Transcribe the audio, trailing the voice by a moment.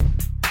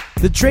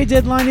The trade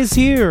deadline is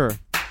here.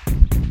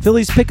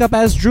 Phillies pick up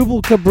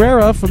Asdrubal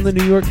Cabrera from the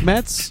New York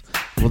Mets.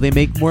 Will they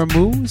make more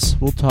moves?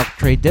 We'll talk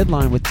trade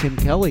deadline with Tim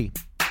Kelly.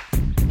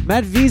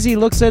 Matt Veazey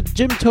looks at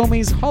Jim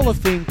Thome's Hall of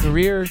Fame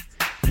career,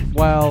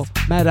 while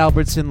Matt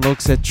Albertson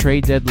looks at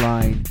trade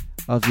deadline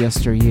of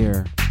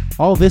yesteryear.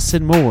 All this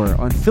and more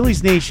on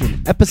Phillies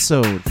Nation,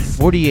 episode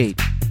 48.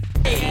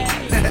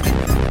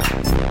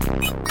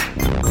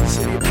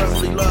 City of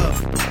brotherly love.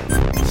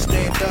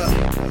 Stand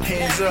up,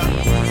 hands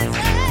up.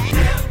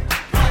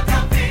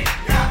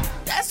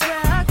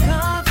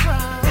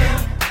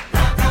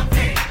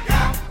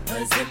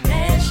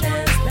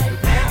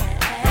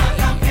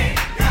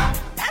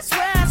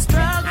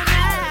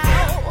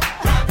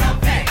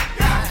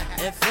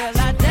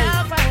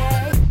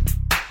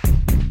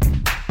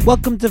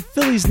 Welcome to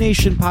Phillies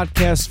Nation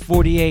Podcast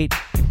 48,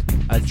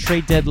 a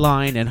trade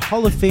deadline and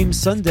Hall of Fame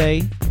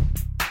Sunday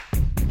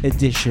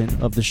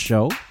edition of the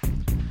show.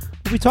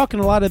 We'll be talking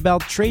a lot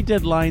about trade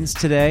deadlines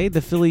today.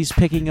 The Phillies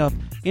picking up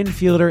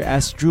infielder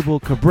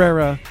Asdrubal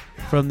Cabrera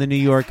from the New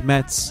York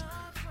Mets.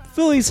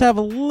 Phillies have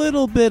a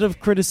little bit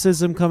of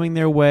criticism coming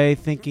their way,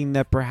 thinking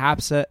that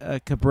perhaps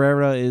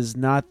Cabrera is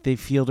not the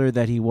fielder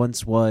that he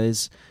once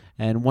was,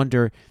 and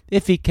wonder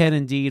if he can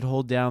indeed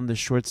hold down the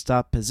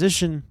shortstop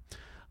position.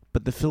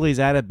 But the Phillies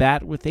add a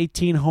bat with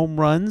 18 home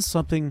runs,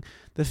 something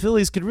the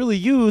Phillies could really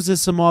use as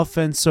some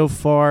offense so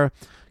far.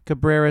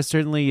 Cabrera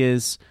certainly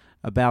is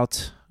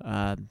about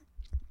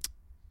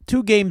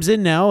 2 games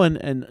in now and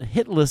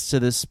hitless to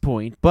this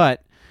point,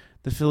 but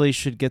the Phillies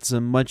should get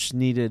some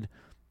much-needed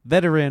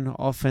veteran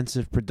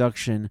offensive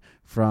production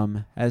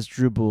from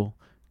Asdrubal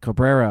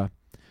Cabrera.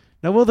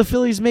 Now, will the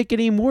Phillies make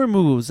any more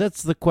moves?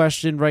 That's the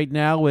question right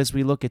now as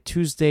we look at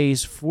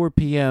Tuesday's 4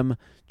 p.m.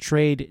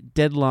 trade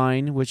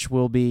deadline, which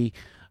will be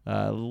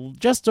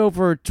just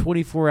over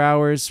 24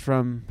 hours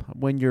from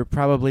when you're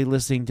probably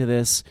listening to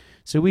this.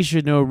 So we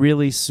should know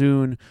really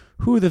soon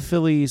who the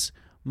Phillies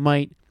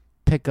might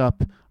pick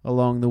up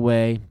along the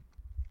way.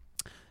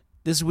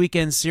 This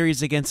weekend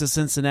series against the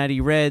Cincinnati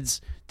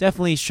Reds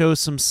definitely shows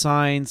some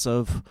signs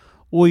of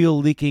oil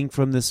leaking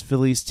from this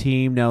Phillies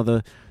team. Now,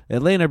 the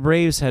Atlanta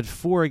Braves had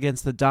 4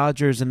 against the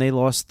Dodgers, and they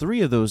lost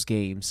 3 of those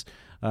games.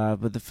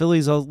 But the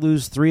Phillies will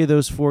lose 3 of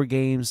those 4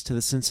 games to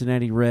the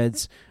Cincinnati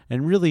Reds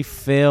and really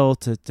fail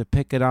to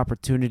pick an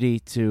opportunity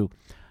to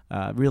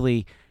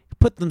really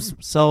put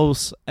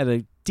themselves at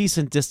a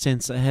decent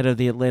distance ahead of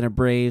the Atlanta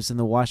Braves and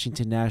the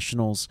Washington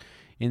Nationals.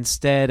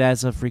 Instead,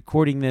 as of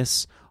recording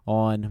this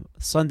on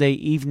Sunday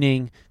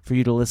evening for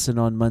you to listen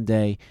on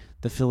Monday,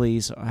 the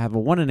Phillies have a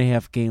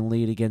 1.5 game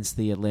lead against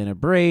the Atlanta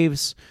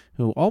Braves,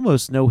 who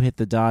almost no-hit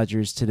the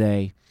Dodgers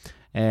today.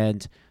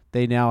 And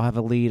they now have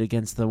a lead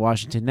against the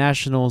Washington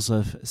Nationals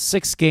of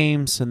 6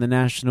 games, and the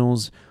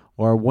Nationals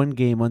are 1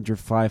 game under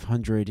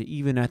 500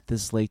 even at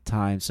this late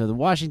time. So the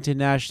Washington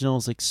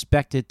Nationals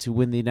expected to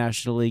win the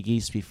National League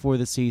East before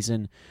the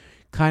season,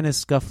 kind of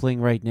scuffling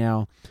right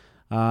now.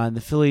 And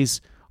the Phillies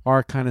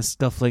are kind of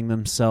scuffling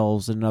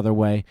themselves in another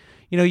way.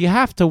 You know, you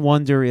have to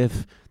wonder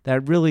if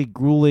that really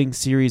grueling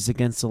series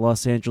against the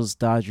Los Angeles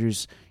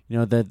Dodgers, you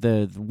know,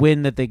 the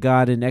win that they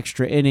got in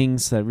extra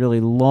innings, that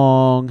really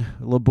long,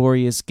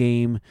 laborious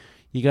game,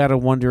 you got to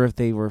wonder if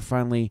they were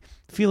finally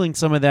feeling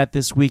some of that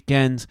this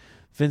weekend.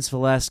 Vince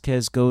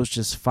Velasquez goes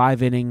just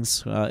 5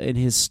 innings in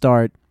his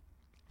start,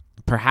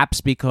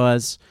 perhaps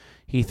because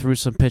he threw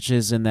some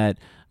pitches in that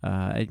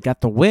it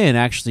got the win,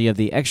 actually, of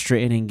the extra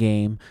inning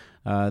game.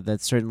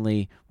 That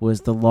certainly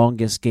was the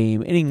longest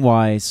game,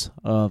 inning-wise,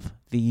 of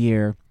the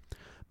year.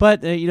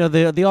 But,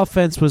 the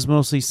offense was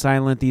mostly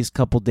silent these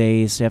couple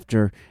days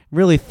after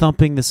really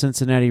thumping the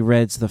Cincinnati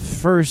Reds the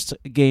first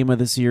game of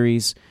the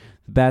series.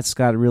 The bats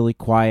got really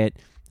quiet.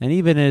 And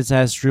even as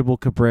Asdrubal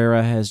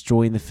Cabrera has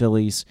joined the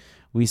Phillies,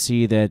 we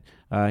see that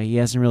he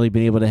hasn't really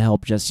been able to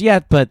help just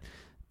yet, but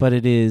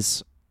it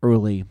is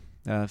early.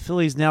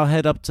 Phillies now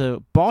head up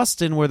to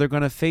Boston, where they're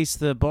going to face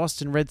the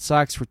Boston Red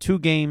Sox for 2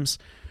 games.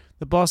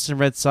 The Boston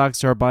Red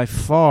Sox are by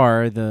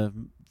far the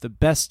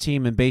best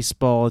team in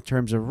baseball in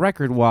terms of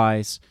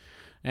record-wise,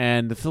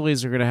 and the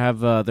Phillies are going to have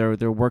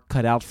their work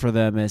cut out for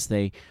them as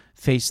they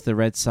face the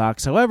Red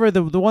Sox. However,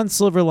 the one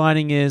silver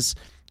lining is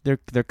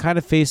they're kind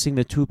of facing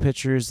the 2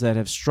 pitchers that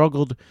have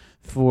struggled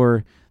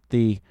for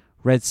the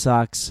Red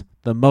Sox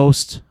the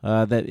most.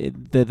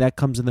 That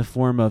comes in the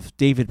form of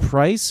David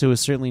Price, who is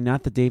certainly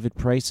not the David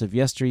Price of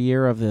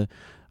yesteryear of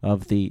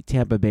the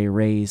Tampa Bay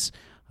Rays.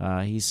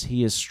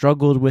 He has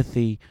struggled with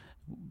the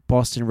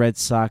Boston Red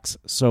Sox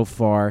so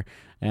far.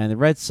 And the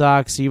Red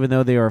Sox, even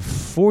though they are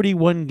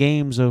 41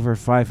 games over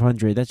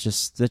 500, that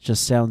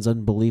just sounds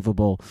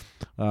unbelievable.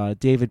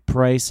 David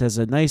Price has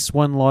a nice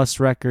 1-loss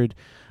record,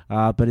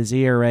 but his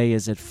ERA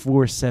is at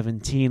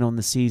 4.17 on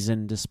the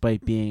season,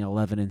 despite being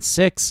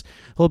 11-6.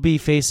 He'll be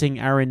facing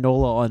Aaron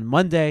Nola on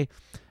Monday,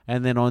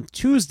 and then on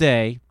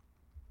Tuesday,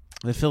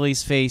 the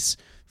Phillies face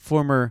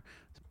former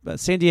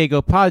San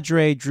Diego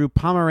Padre Drew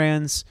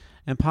Pomeranz,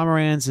 and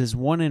Pomeranz is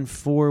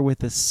 1-4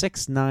 with a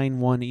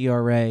 6.91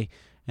 ERA.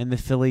 And the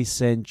Phillies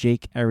send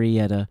Jake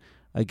Arrieta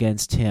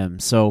against him.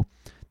 So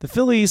the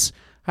Phillies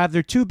have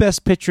their two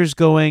best pitchers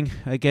going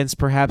against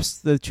perhaps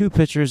the two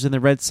pitchers in the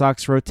Red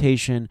Sox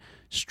rotation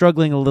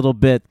struggling a little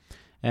bit,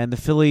 and the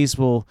Phillies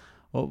will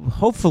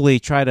hopefully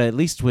try to at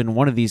least win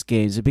one of these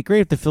games. It'd be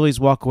great if the Phillies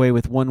walk away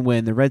with one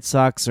win. The Red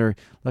Sox are,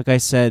 like I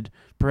said,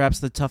 perhaps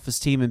the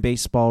toughest team in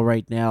baseball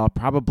right now,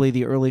 probably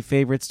the early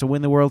favorites to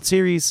win the World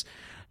Series,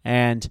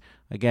 and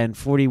again,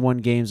 41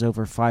 games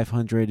over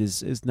 500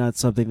 is not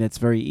something that's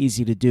very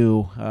easy to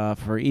do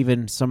for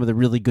even some of the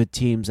really good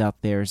teams out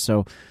there.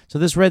 So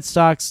this Red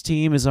Sox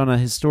team is on a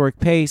historic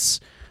pace,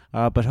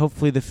 but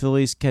hopefully the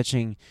Phillies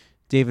catching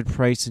David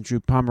Price and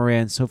Drew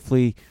Pomeranz,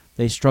 hopefully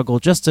they struggle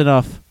just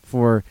enough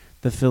for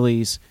the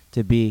Phillies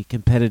to be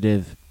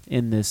competitive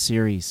in this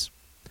series.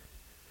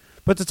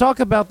 But to talk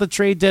about the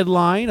trade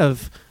deadline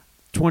of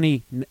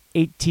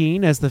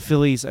 2018 as the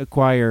Phillies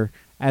acquire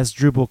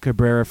Asdrubal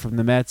Cabrera from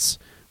the Mets,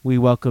 we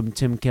welcome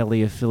Tim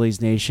Kelly of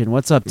Phillies Nation.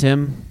 What's up,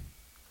 Tim?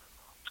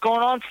 What's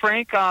going on,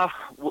 Frank?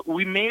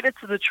 We made it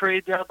to the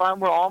trade deadline.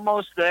 We're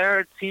almost there.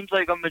 It seems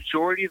like a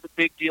majority of the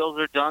big deals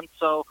are done,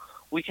 so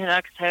we can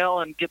exhale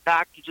and get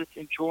back to just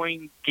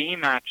enjoying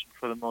game action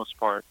for the most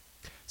part.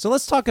 So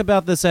let's talk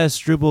about this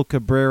Asdrubal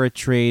Cabrera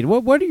trade.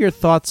 What are your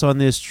thoughts on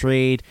this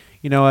trade?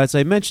 You know, as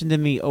I mentioned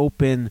in the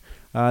open,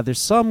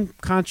 there's some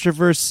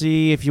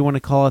controversy, if you want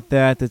to call it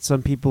that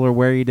some people are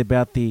worried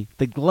about the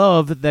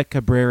glove that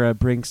Cabrera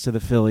brings to the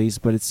Phillies,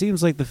 but it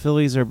seems like the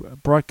Phillies are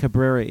brought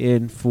Cabrera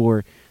in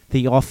for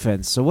the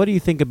offense. So what do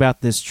you think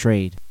about this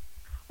trade?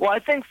 Well, I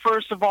think,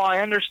 first of all, I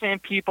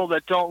understand people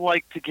that don't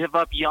like to give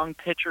up young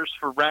pitchers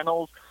for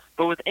rentals,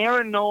 but with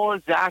Aaron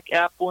Nola, Zach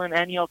Eflin,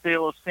 Eniel De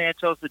Los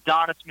Santos,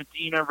 Adonis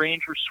Medina,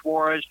 Ranger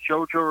Suarez,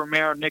 Jojo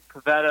Romero, Nick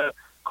Pivetta,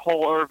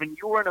 Cole Irvin,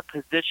 you were in a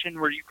position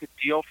where you could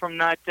deal from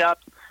that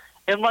depth.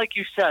 And like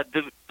you said,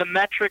 the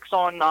metrics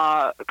on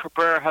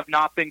Cabrera have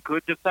not been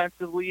good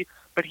defensively,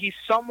 but he's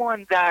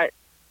someone that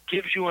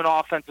gives you an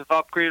offensive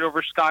upgrade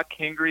over Scott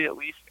Kingery, at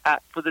least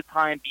for the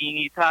time being.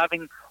 He's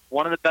having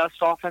one of the best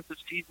offensive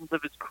seasons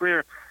of his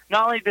career.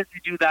 Not only does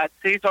he do that,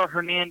 Cesar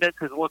Hernandez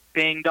has looked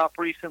banged up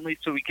recently,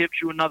 so he gives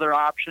you another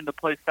option to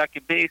play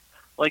second base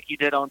like he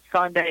did on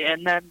Sunday,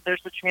 and then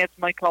there's a chance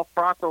Maikel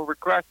Franco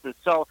regresses.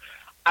 So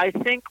I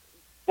think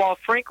while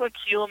Franklin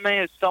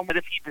Kilome is someone,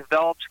 if he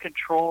develops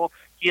control,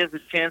 he has a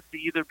chance to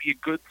either be a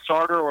good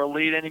starter or a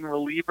late-inning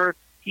reliever.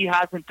 He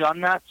hasn't done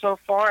that so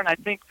far, and I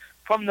think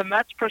from the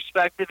Mets'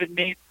 perspective, it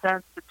made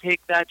sense to take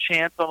that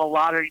chance on a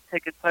lottery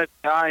ticket type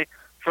guy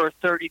for a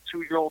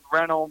 32-year-old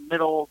rental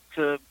middle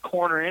to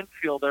corner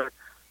infielder.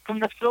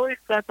 From the Phillies'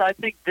 sense, I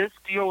think this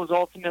deal was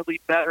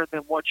ultimately better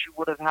than what you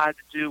would have had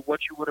to do, what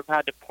you would have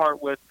had to part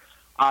with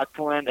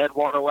to land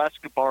Eduardo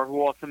Escobar,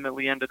 who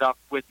ultimately ended up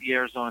with the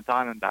Arizona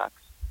Diamondbacks.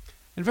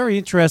 And very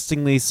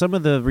interestingly, some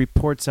of the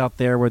reports out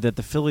there were that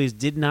the Phillies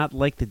did not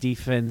like the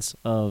defense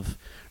of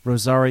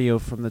Rosario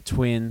from the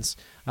Twins.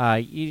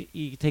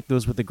 You take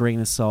those with a grain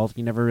of salt.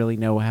 You never really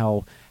know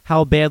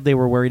how bad they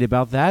were worried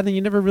about that, and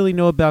you never really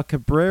know about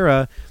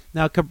Cabrera.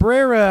 Now,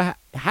 Cabrera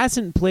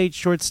hasn't played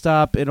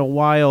shortstop in a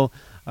while.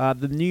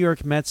 The New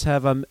York Mets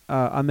have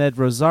Ahmed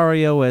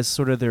Rosario as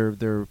sort of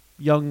their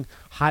young,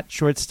 hot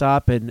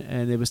shortstop, and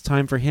it was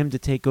time for him to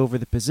take over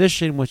the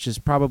position, which is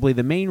probably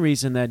the main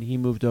reason that he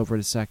moved over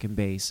to second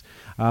base.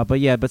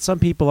 But some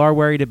people are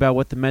worried about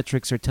what the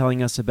metrics are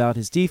telling us about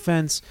his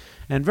defense,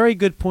 and very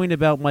good point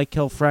about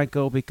Maikel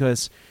Franco,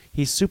 because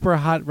he's super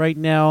hot right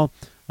now.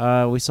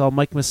 We saw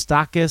Mike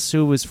Moustakas,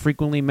 who was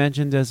frequently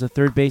mentioned as a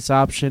third base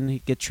option.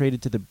 He'd get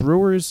traded to the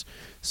Brewers.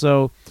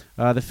 So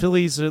the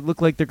Phillies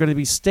look like they're going to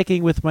be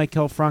sticking with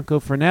Maikel Franco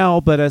for now,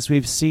 but as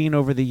we've seen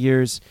over the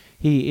years,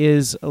 he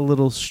is a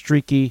little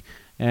streaky,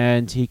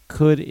 and he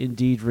could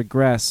indeed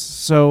regress.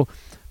 So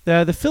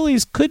the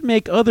Phillies could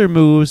make other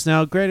moves.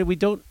 Now, granted, we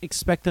don't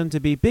expect them to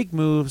be big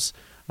moves.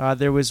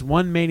 There was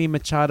one Manny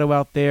Machado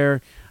out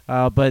there,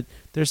 but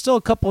there's still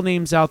a couple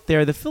names out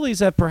there. The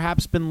Phillies have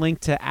perhaps been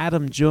linked to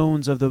Adam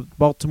Jones of the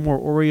Baltimore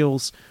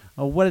Orioles.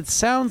 What it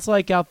sounds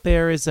like out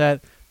there is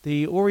that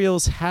the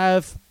Orioles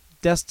have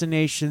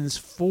destinations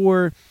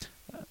for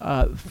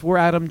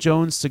Adam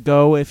Jones to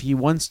go if he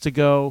wants to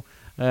go.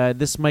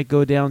 This might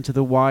go down to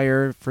the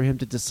wire for him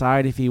to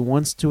decide if he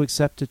wants to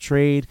accept a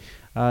trade.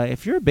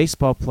 If you're a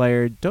baseball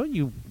player, don't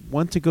you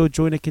want to go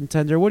join a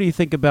contender? What do you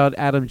think about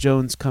Adam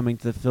Jones coming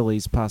to the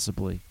Phillies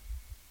possibly?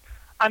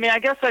 I mean, I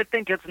guess I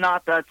think it's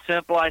not that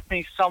simple. I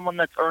think someone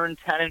that's earned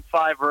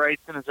 10-5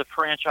 rights and is a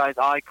franchise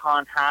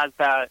icon has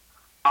that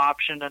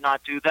option to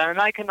not do that.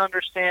 And I can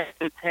understand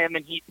it's him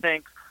and he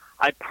thinks,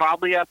 I'd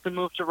probably have to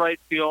move to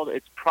right field.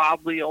 It's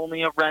probably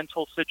only a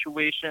rental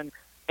situation.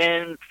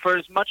 And for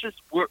as much as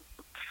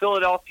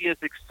Philadelphia is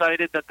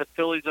excited that the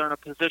Phillies are in a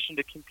position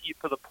to compete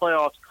for the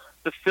playoffs,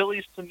 the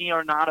Phillies, to me,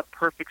 are not a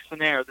perfect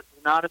scenario. This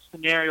is not a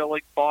scenario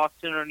like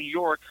Boston or New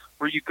York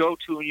where you go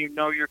to and you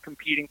know you're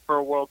competing for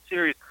a World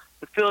Series.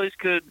 The Phillies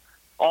could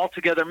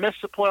altogether miss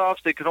the playoffs.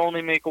 They could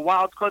only make a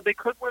wild card. They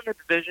could win the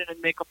division and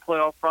make a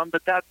playoff run,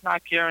 but that's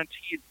not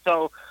guaranteed.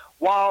 So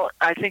while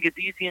I think it's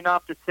easy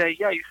enough to say,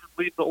 yeah, you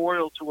should leave the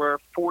Orioles who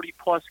are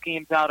 40-plus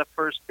games out of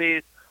first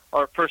base,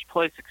 or first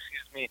place,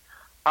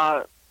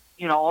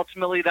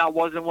 ultimately that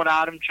wasn't what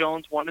Adam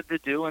Jones wanted to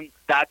do, and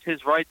that's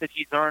his right that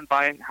he's earned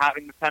by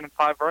having the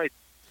 10-5 rights.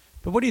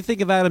 But what do you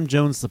think of Adam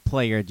Jones, the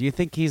player? Do you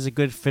think he's a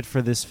good fit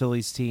for this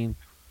Phillies team?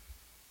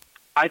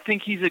 I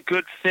think he's a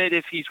good fit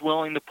if he's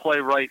willing to play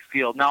right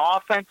field. Now,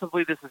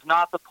 offensively, this is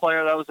not the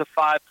player that was a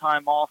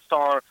 5-time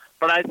All-Star,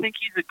 but I think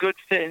he's a good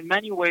fit in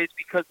many ways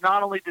because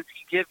not only does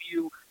he give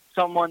you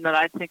someone that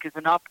I think is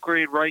an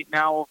upgrade right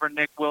now over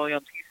Nick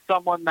Williams, he's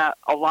someone that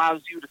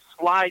allows you to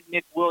slide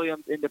Nick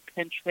Williams into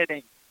pinch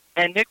hitting.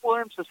 And Nick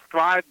Williams has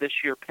thrived this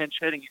year pinch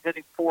hitting. He's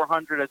hitting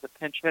 .400 as a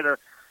pinch hitter.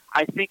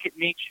 I think it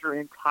makes your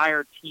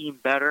entire team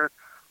better.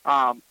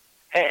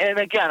 And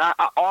again,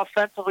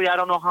 offensively, I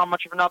don't know how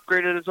much of an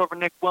upgrade it is over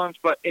Nick Williams,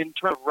 but in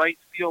terms of right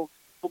field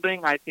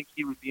fielding, I think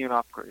he would be an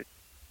upgrade.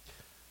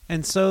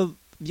 And so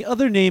the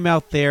other name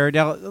out there,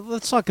 now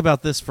let's talk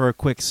about this for a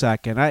quick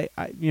second.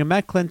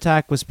 Matt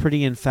Klentak was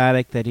pretty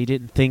emphatic that he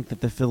didn't think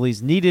that the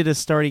Phillies needed a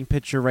starting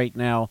pitcher right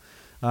now.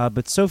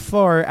 But so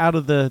far, out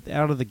of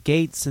the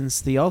gate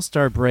since the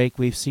All-Star break,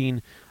 we've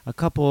seen a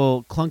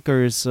couple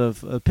clunkers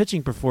of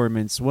pitching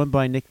performance. One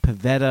by Nick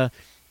Pivetta.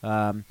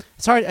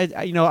 It's hard,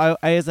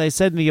 as I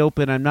said in the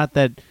open, I'm not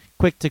that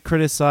quick to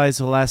criticize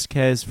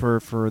Velasquez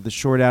for the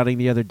short outing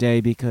the other day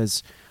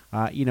because,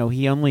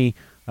 he only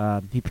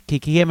he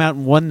came out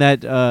and won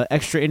that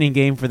extra inning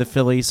game for the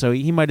Phillies, so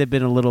he might have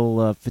been a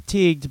little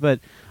fatigued, but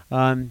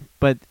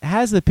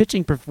has the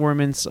pitching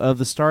performance of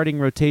the starting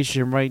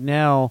rotation right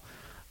now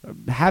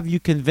have you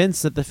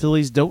convinced that the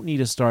Phillies don't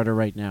need a starter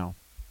right now?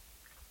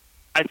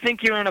 I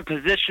think you're in a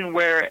position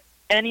where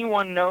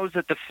anyone knows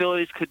that the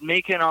Phillies could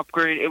make an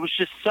upgrade. It was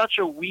just such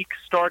a weak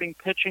starting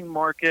pitching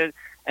market,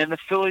 and the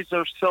Phillies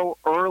are so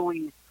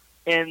early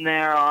in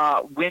their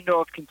window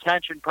of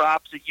contention,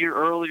 perhaps a year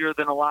earlier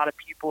than a lot of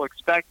people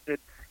expected,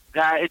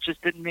 that it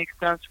just didn't make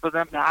sense for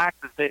them to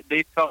act.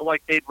 They felt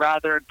like they'd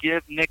rather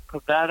give Nick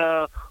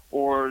Pivetta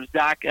or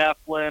Zach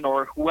Eflin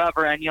or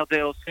whoever, Aniel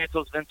De Los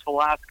Santos, Vince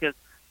Velasquez,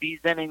 these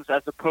innings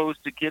as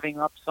opposed to giving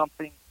up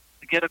something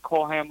to get a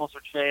Cole Hamels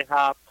or Jay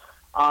Happ.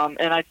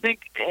 And I think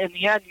in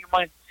the end you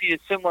might see a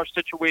similar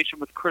situation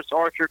with Chris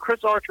Archer.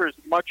 Chris Archer is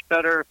much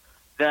better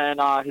than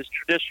his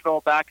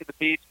traditional back of the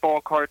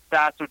baseball card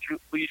stats would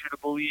lead you to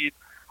believe.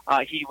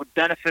 He would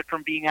benefit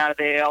from being out of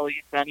the AL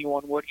East.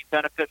 Anyone would. He'd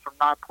benefit from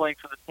not playing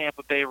for the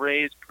Tampa Bay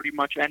Rays. Pretty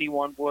much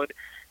anyone would.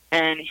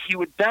 And he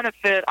would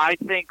benefit, I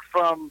think,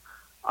 from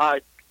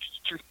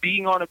just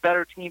being on a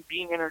better team,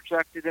 being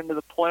interjected into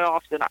the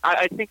playoffs. And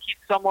I think he's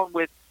someone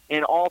with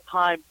an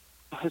all-time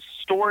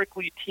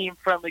historically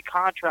team-friendly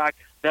contract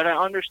that I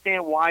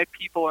understand why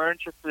people are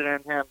interested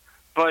in him.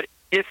 But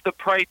if the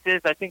price is,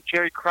 I think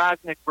Jerry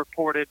Krasnick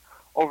reported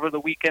over the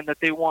weekend that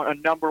they want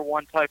a number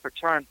one type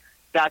return,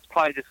 that's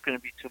probably just going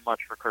to be too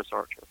much for Chris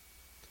Archer.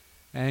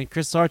 And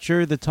Chris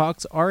Archer, the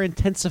talks are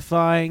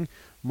intensifying.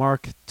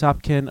 Mark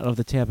Topkin of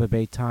the Tampa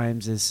Bay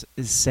Times is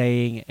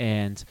saying,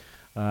 and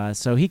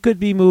so he could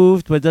be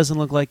moved, but it doesn't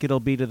look like it'll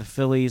be to the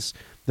Phillies.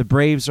 The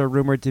Braves are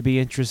rumored to be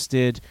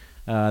interested.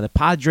 The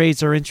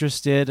Padres are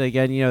interested.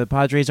 Again, the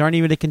Padres aren't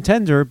even a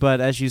contender,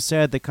 but as you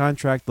said, the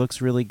contract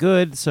looks really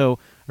good. So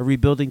a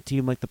rebuilding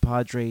team like the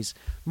Padres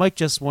might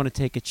just want to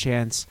take a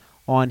chance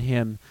on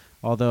him.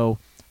 Although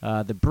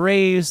the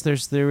Braves,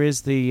 there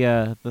is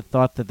the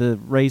thought that the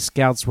Rays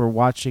scouts were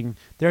watching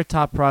their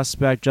top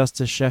prospect,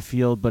 Justice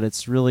Sheffield, but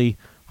it's really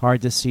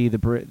hard to see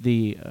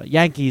the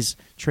Yankees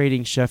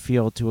trading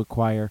Sheffield to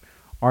acquire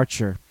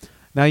Archer.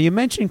 Now you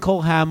mentioned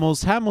Cole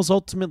Hamels. Hamels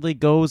ultimately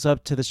goes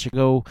up to the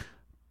Chicago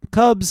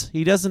Cubs.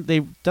 He doesn't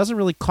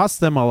really cost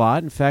them a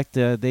lot. In fact,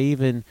 they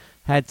even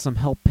had some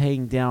help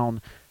paying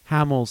down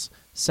Hamels'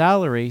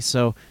 salary.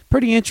 So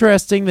pretty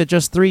interesting that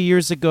just 3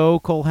 years ago,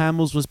 Cole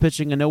Hamels was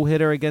pitching a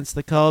no-hitter against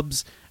the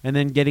Cubs and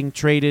then getting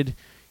traded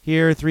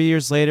here. 3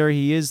 years later,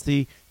 he is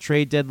the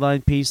trade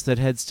deadline piece that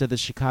heads to the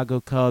Chicago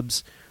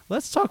Cubs.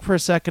 Let's talk for a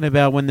second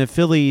about when the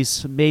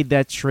Phillies made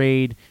that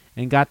trade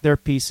and got their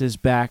pieces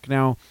back.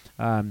 Now,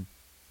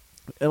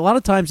 a lot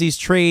of times these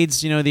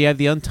trades, they have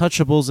the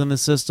untouchables in the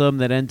system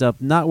that end up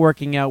not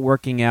working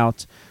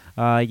out.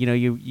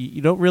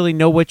 You don't really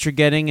know what you're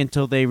getting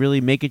until they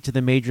really make it to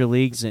the major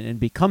leagues and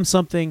become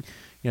something.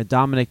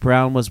 Dominic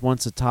Brown was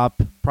once a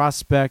top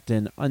prospect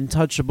and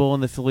untouchable in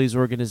the Phillies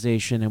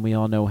organization, and we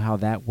all know how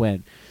that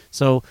went.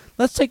 So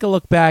let's take a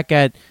look back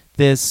at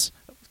this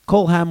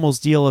Cole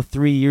Hamels deal of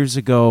 3 years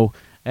ago.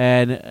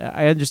 And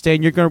I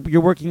understand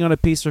you're working on a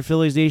piece for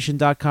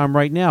PhilliesNation.com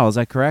right now. Is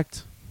that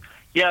correct?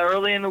 Yeah,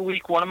 early in the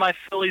week, one of my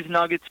Phillies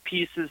Nuggets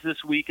pieces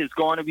this week is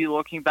going to be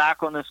looking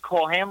back on this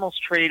Cole Hamels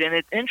trade. And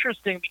it's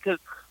interesting because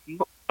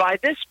by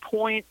this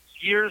point,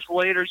 years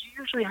later,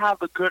 you usually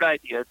have a good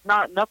idea.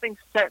 It's nothing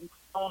set in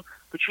stone,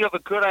 but you have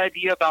a good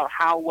idea about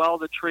how well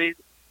the trade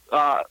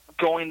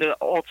going to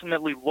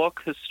ultimately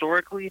look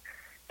historically.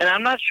 And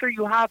I'm not sure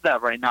you have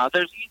that right now.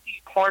 There's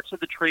easy parts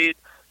of the trade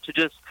to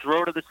just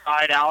throw to the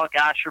side. Alec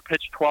Asher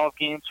pitched 12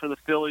 games for the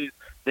Phillies.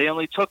 They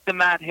only took the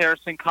Matt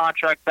Harrison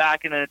contract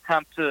back in an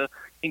attempt to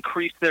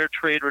increase their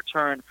trade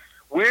return.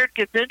 Where it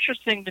gets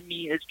interesting to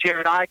me is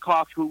Jared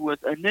Eickhoff, who was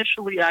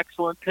initially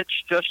excellent,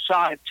 pitched just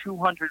shy of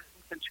 200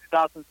 in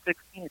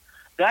 2016.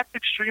 That's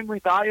extremely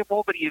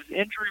valuable, but he has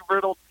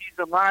injury-riddled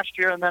season last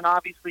year and then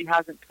obviously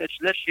hasn't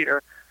pitched this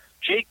year.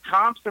 Jake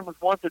Thompson was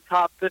once a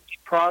top 50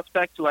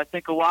 prospect who I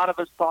think a lot of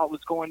us thought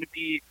was going to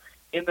be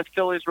in the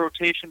Phillies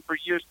rotation for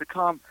years to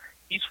come.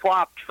 He's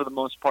flopped for the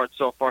most part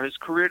so far. His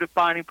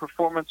career-defining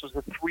performance was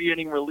a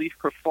 3-inning relief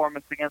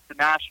performance against the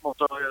Nationals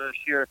earlier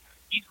this year.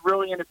 He's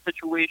really in a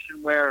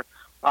situation where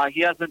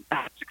he hasn't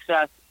had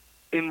success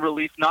in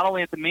relief, not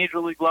only at the major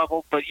league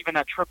level, but even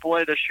at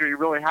AAA this year. He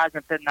really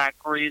hasn't been that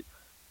great.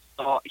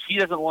 He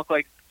doesn't look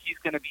like he's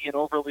going to be an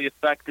overly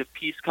effective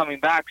piece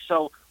coming back.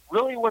 So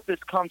really what this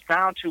comes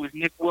down to is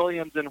Nick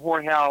Williams and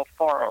Jorge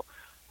Alfaro.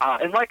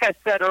 And like I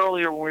said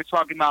earlier when we were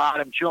talking about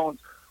Adam Jones,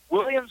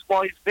 Williams,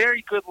 while he's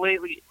very good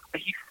lately,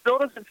 he still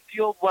doesn't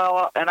field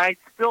well, and I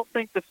still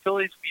think the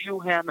Phillies view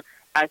him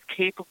as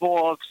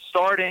capable of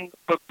starting,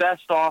 but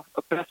best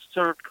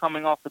served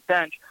coming off the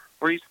bench,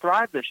 where he's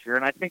thrived this year.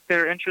 And I think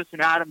they're interested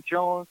in Adam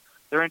Jones.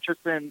 They're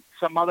interested in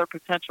some other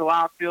potential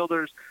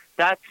outfielders.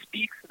 That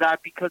speaks to that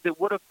because it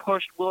would have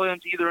pushed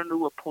Williams either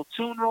into a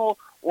platoon role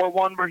or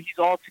one where he's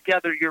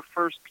altogether your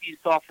first piece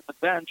off of the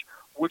bench,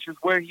 which is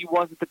where he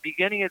was at the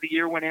beginning of the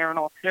year when Aaron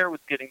Altair was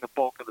getting the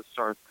bulk of the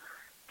starts.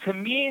 To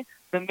me,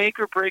 the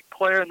make-or-break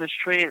player in this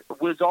trade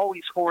was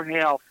always Jorge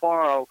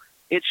Alfaro.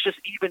 It's just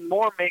even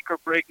more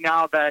make-or-break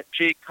now that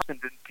Jake Thompson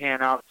didn't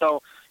pan out.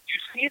 So you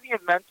see the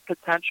immense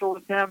potential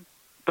with him,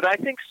 but I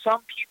think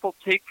some people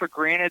take for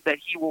granted that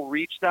he will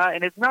reach that,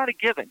 and it's not a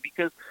given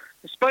because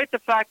despite the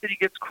fact that he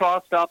gets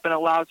crossed up and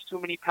allows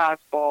too many pass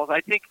balls, I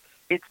think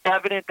it's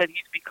evident that he's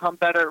become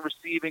better at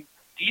receiving.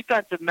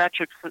 Defensive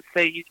metrics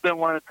say he's been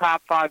one of the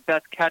top 5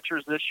 best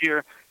catchers this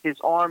year. His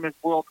arm is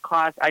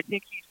world-class. I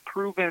think he's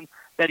proven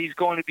that he's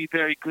going to be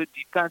very good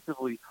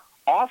defensively.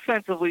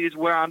 Offensively is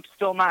where I'm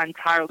still not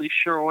entirely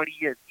sure what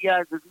he is. He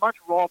has as much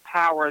raw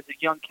power as a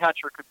young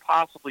catcher could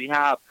possibly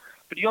have,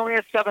 but he only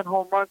has 7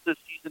 home runs this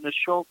season to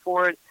show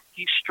for it.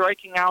 He's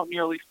striking out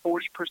nearly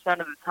 40% of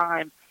the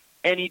time,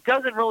 and he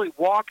doesn't really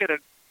walk at a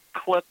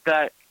clip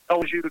that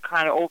allows you to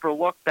kind of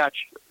overlook that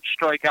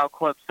strikeout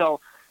clip. So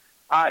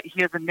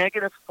he has a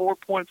negative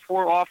 4.4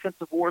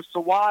 offensive WAR. So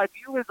while I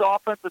view his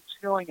offensive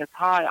ceiling as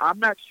high, I'm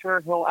not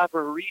sure he'll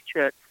ever reach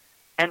it.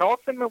 And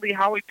ultimately,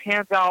 how he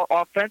pans out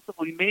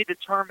offensively may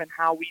determine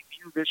how we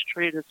view this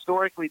trade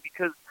historically,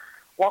 because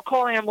while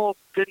Cole Hamels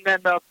didn't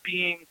end up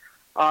being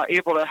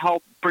able to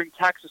help bring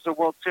Texas a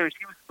World Series,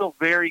 he was still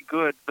very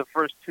good the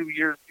first 2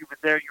 years he was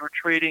there. You were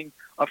trading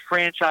a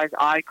franchise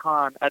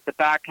icon at the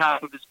back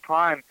half of his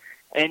prime.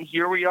 And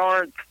here we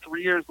are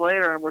 3 years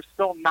later, and we're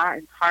still not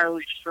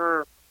entirely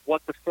sure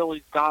what the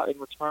Phillies got in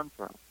return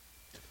for him.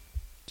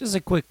 Just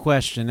a quick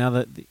question. Now,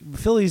 the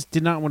Phillies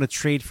did not want to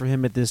trade for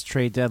him at this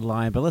trade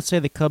deadline, but let's say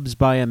the Cubs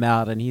buy him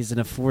out and he's an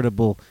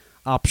affordable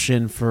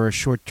option for a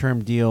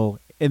short-term deal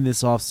in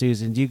this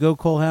offseason. Do you go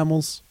Cole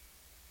Hamels?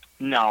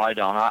 No, I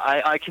don't.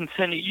 I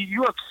continue.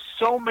 You have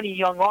so many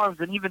young arms,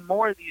 and even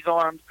more of these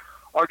arms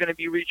are going to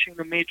be reaching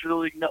the major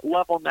league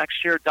level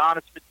next year.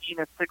 Donis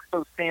Medina,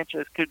 Sixto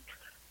Sanchez could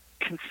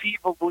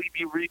conceivably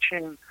be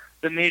reaching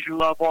the major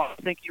level. I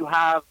think you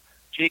have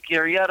Jake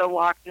Arrieta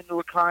locked into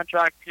a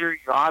contract here.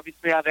 You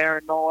obviously have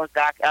Aaron Nola,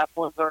 Zach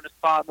Eflin's earned a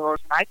spot in the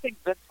rotation. I think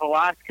Vince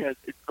Velasquez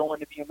is going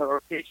to be in the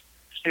rotation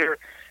this year.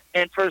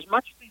 And for as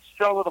much as he's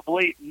struggled of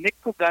late, Nick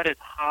Pivetta's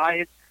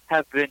highs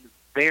have been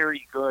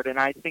very good, and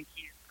I think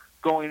he's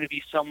going to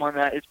be someone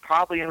that is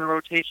probably in the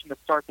rotation to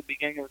start the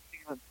beginning of the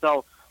season.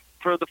 So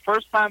for the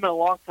first time in a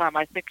long time,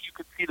 I think you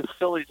could see the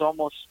Phillies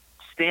almost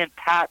stand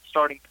pat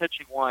starting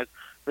pitching-wise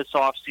this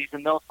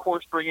offseason. They'll, of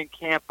course, bring in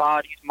camp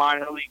bodies,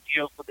 minor league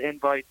deals with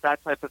invites,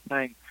 that type of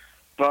thing.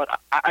 But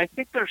I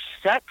think they're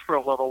set for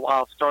a little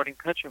while starting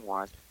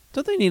pitching-wise.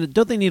 Don't they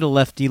need a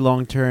lefty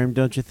long term?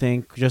 Don't you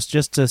think?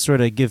 Just to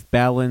sort of give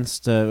balance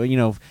to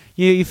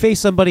you face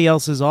somebody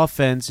else's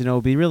offense.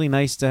 It'd be really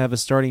nice to have a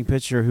starting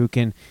pitcher who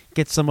can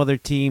get some other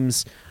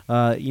teams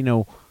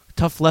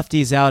tough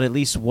lefties out at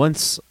least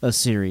once a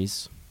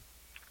series.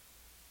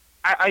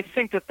 I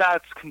think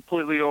that's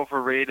completely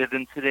overrated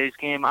in today's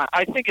game.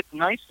 I think it's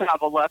nice to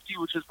have a lefty,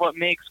 which is what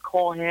makes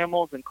Cole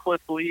Hamels and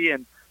Cliff Lee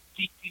and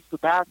CC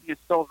Sabathia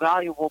so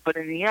valuable. But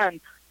in the end,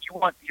 you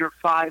want your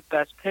 5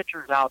 best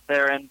pitchers out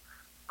there, and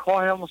Cole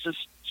Hamels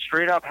just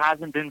straight up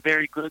hasn't been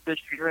very good this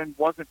year and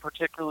wasn't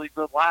particularly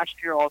good last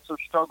year, also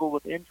struggled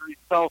with injuries.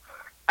 So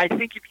I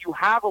think if you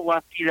have a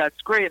lefty, that's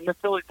great, and the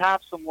Phillies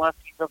have some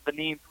lefties of the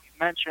names we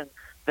mentioned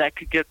that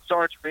could get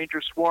starts.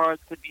 Ranger Suarez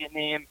could be a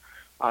name.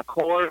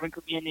 Cole Irvin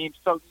could be a name.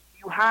 So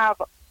you have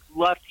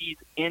lefties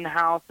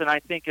in-house, and I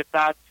think if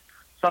that's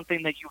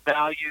something that you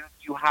value,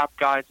 you have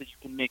guys that you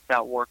can make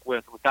that work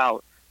with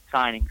without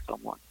signing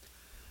someone.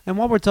 And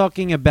while we're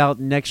talking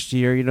about next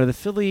year, the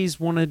Phillies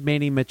wanted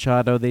Manny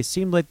Machado. They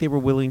seemed like they were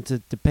willing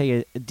to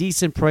pay a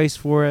decent price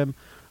for him,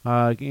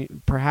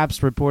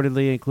 perhaps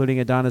reportedly including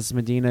Adonis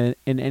Medina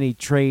in any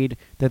trade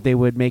that they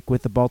would make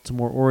with the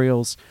Baltimore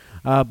Orioles.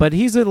 But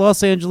he's a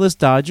Los Angeles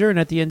Dodger, and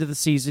at the end of the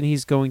season,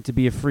 he's going to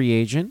be a free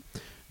agent.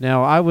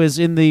 Now, I was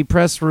in the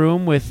press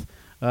room with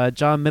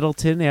John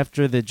Middleton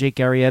after the Jake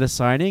Arrieta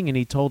signing, and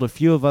he told a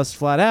few of us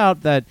flat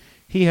out that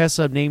he has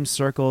some names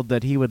circled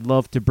that he would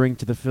love to bring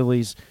to the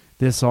Phillies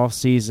this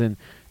offseason.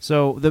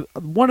 So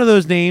one of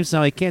those names,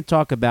 now I can't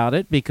talk about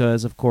it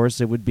because, of course,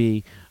 it would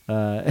be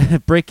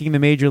breaking the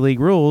Major League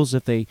rules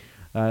if they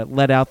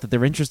let out that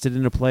they're interested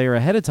in a player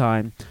ahead of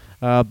time.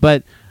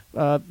 But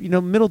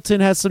Middleton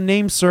has some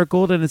names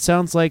circled, and it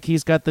sounds like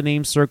he's got the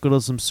names circled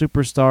of some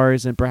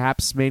superstars, and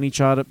perhaps Manny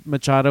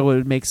Machado, it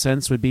would make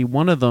sense, would be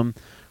one of them.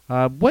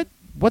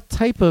 What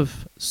type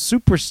of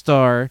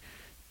superstar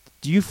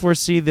do you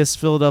foresee this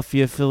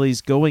Philadelphia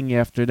Phillies going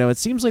after? Now, it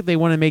seems like they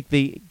want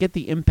to get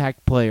the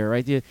impact player,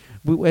 right?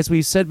 As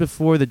we said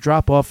before, the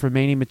drop-off from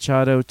Manny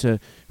Machado to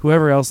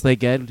whoever else they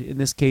get, in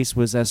this case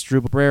was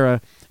Asdrubal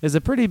Cabrera, is a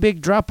pretty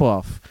big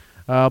drop-off.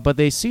 But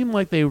they seem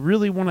like they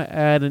really want to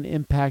add an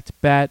impact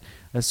bat,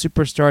 a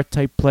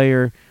superstar-type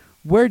player.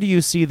 Where do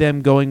you see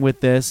them going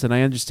with this? And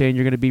I understand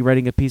you're going to be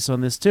writing a piece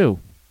on this too.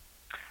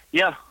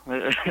 Yeah,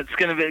 it's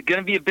going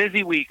to be a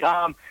busy week.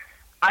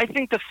 I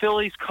think the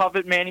Phillies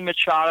covet Manny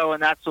Machado,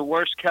 and that's the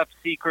worst-kept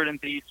secret in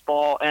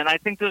baseball. And I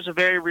think there's a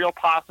very real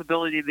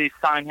possibility they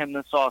sign him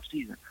this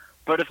offseason.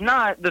 But if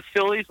not, the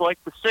Phillies, like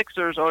the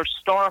Sixers, are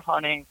star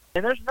hunting,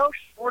 and there's no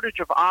shortage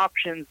of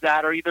options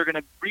that are either going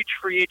to reach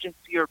free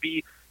agency or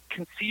be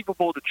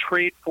conceivable to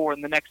trade for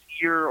in the next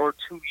year or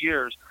 2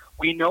 years.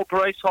 We know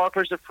Bryce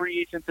Harper's a free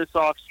agent this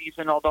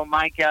offseason, although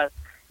my guess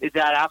is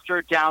that after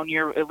a down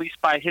year, at least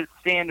by his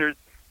standards,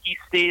 he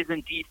stays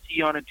in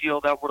D.C. on a deal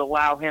that would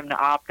allow him to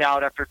opt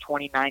out after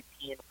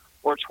 2019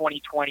 or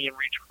 2020 and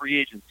reach free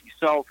agency.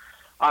 So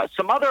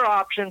some other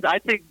options, I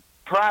think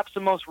perhaps the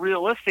most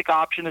realistic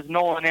option is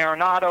Nolan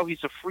Arenado.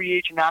 He's a free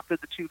agent after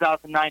the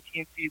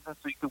 2019 season,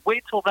 so you could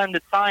wait till then to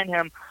sign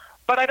him.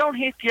 But I don't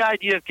hate the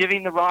idea of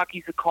giving the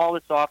Rockies a call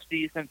this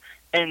offseason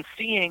and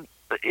seeing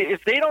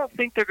if they don't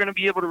think they're going to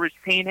be able to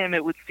retain him,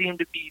 it would seem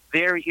to be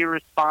very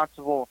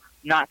irresponsible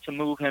not to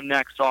move him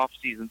next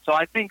offseason. So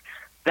I think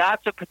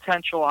that's a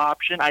potential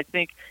option. I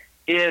think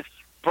if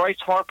Bryce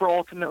Harper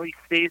ultimately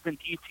stays in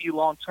D.C.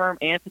 long-term,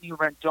 Anthony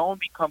Rendon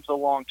becomes a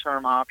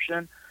long-term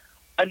option.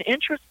 An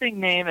interesting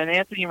name, and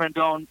Anthony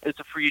Rendon is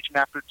a free agent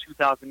after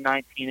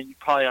 2019, and you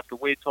probably have to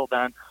wait till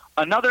then.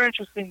 Another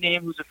interesting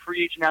name who's a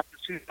free agent after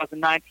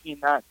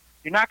 2019 that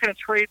you're not going to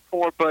trade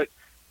for but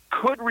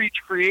could reach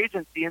free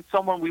agency, and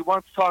someone we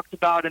once talked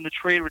about in the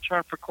trade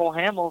return for Cole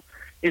Hamels,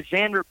 is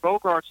Xander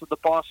Bogaerts of the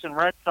Boston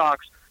Red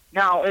Sox.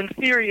 Now, in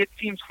theory, it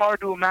seems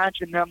hard to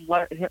imagine them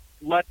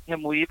let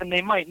him leave, and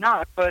they might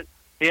not, but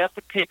they have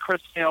to pay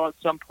Chris Sale at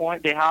some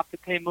point. They have to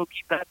pay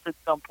Mookie Betts at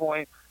some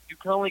point. You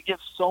can only give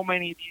so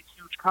many of these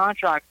huge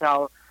contracts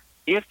out.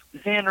 If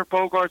Xander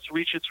Bogaerts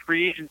reaches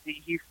free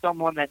agency, he's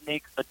someone that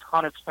makes a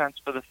ton of sense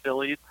for the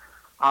Phillies.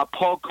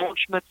 Paul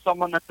Goldschmidt's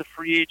someone that's a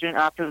free agent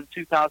after the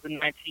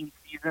 2019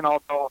 season,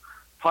 although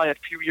probably a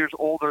few years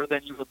older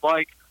than you would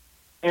like.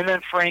 And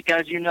then, Frank,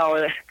 as you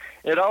know,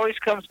 it always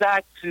comes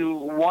back to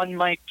one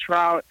Mike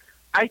Trout.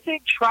 I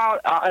think Trout,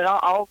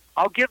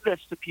 I'll give this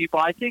to people,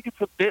 I think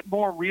it's a bit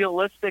more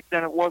realistic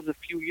than it was a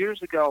few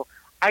years ago.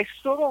 I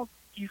still don't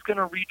think he's going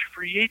to reach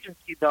free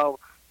agency, though.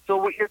 So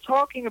what you're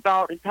talking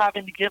about is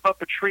having to give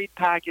up a trade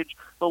package,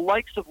 the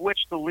likes of which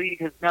the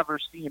league has never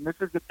seen. This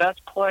is the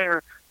best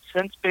player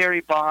since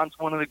Barry Bonds,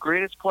 one of the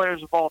greatest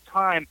players of all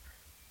time.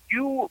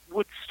 You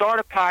would start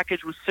a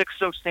package with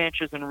Sixto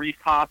Sanchez and Rhys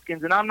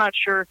Hoskins, and I'm not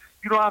sure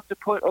you don't have to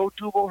put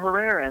Odubel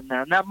Herrera in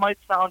there. And that might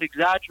sound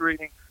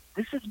exaggerating.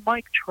 This is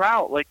Mike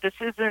Trout. Like, this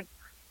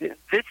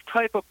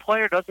type of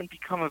player doesn't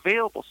become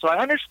available. So I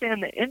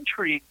understand the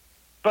intrigue,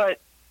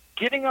 but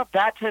giving up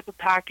that type of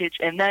package,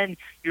 and then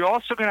you're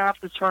also going to have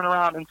to turn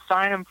around and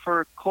sign him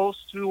for close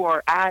to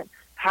or at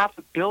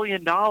 $500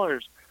 million.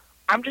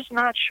 I'm just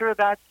not sure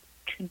that's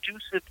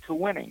conducive to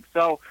winning.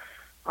 So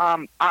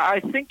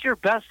I think your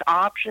best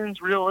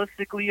options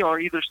realistically are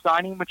either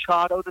signing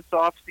Machado this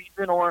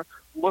offseason or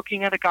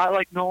looking at a guy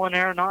like Nolan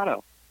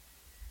Arenado.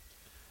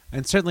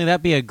 And certainly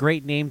that'd be a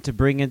great name to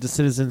bring into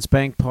Citizens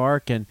Bank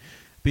Park and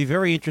be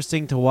very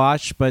interesting to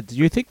watch. But do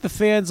you think the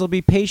fans will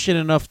be patient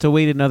enough to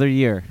wait another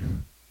year?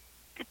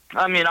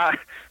 I mean,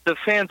 the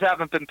fans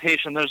haven't been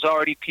patient. There's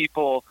already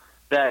people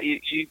that you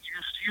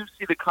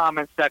see the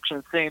comment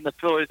section saying the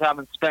Phillies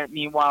haven't spent.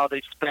 Meanwhile,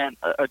 they spent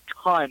a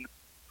ton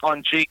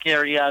on Jake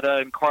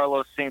Arrieta and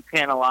Carlos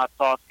Santana last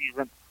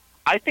offseason.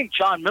 I think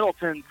John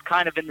Middleton's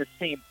kind of in the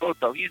same boat,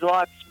 though. He's a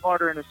lot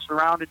smarter and is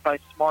surrounded by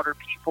smarter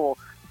people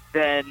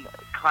than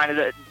kind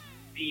of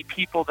the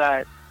people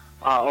that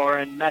are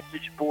in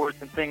message boards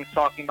and things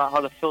talking about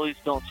how the Phillies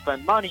don't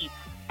spend money.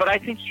 But I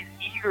think he's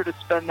eager to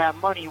spend that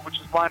money, which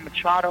is why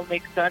Machado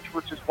makes sense,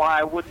 which is why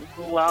I wouldn't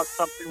rule out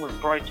something with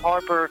Bryce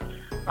Harper.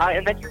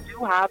 And then you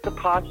do have the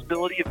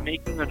possibility of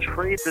making a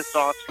trade this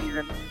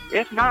offseason.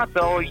 If not,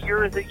 though, a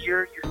year is a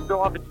year. You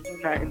still have a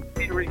team that in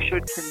theory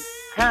should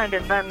contend.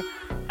 And then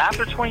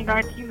after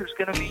 2019, there's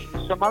going to be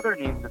some other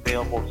names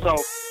available. So,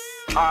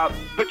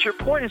 but your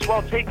point is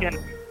well taken.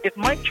 If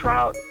Mike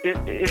Trout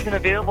isn't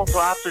available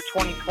until after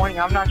 2020,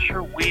 I'm not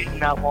sure waiting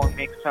that long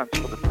makes sense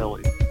for the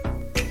Phillies.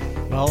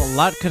 Well, a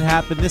lot could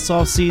happen this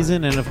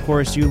offseason, and of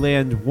course, you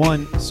land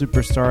one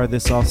superstar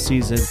this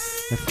offseason.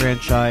 The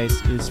franchise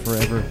is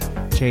forever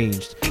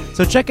changed.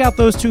 So check out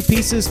those two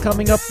pieces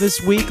coming up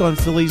this week on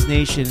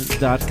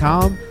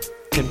PhilliesNation.com.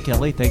 Tim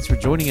Kelly, thanks for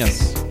joining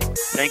us.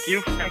 Thank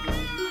you.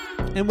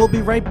 And we'll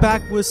be right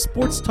back with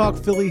Sports Talk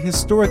Philly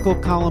historical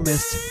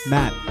columnist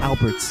Matt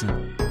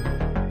Albertson.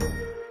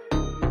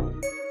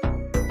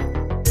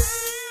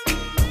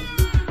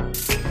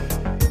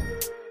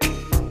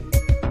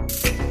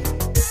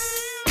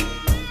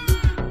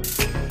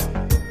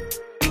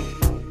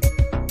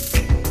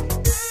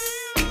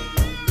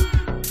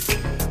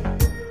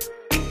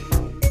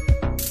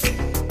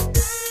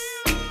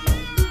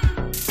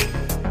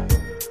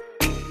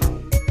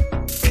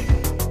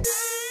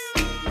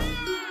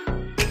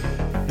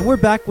 And we're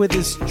back with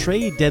this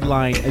trade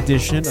deadline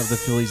edition of the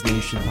Phillies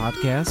Nation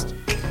podcast.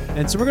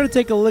 And so we're going to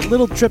take a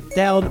little trip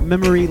down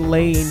memory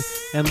lane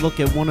and look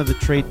at one of the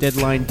trade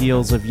deadline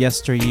deals of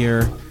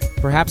yesteryear.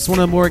 Perhaps one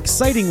of the more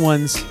exciting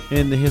ones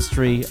in the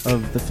history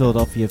of the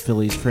Philadelphia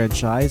Phillies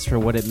franchise for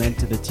what it meant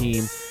to the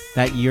team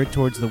that year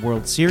towards the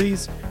World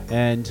Series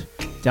and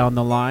down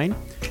the line.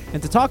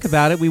 And to talk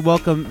about it, we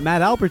welcome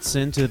Matt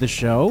Albertson to the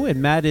show.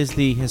 And Matt is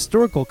the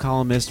historical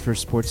columnist for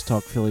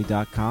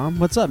SportsTalkPhilly.com.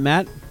 What's up,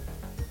 Matt?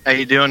 How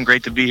you doing?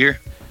 Great to be here.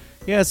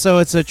 Yeah, so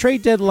it's a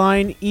trade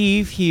deadline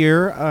eve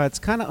here. It's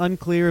kind of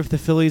unclear if the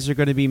Phillies are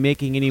going to be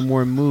making any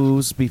more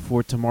moves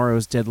before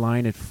tomorrow's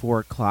deadline at 4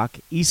 o'clock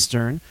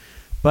Eastern.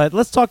 But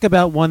let's talk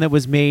about one that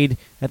was made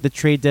at the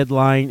trade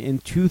deadline in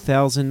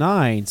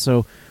 2009.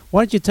 So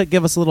why don't you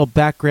give us a little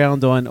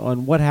background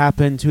on what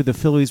happened, who the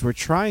Phillies were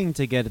trying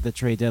to get at the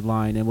trade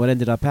deadline, and what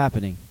ended up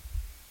happening?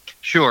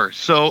 Sure.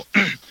 So,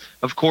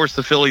 of course,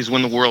 the Phillies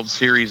win the World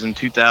Series in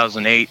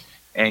 2008.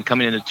 And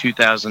coming into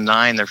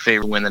 2009, they're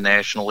favored to win the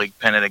National League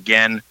pennant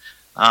again.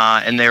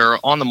 And they were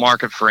on the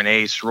market for an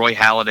ace. Roy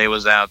Halladay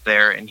was out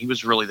there, and he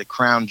was really the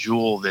crown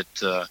jewel that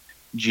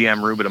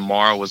GM Ruben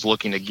Amaro was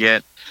looking to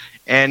get.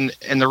 And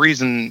the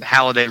reason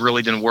Halladay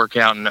really didn't work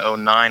out in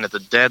 2009 at the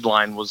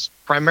deadline was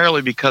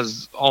primarily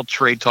because all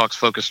trade talks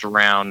focused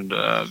around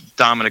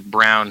Dominic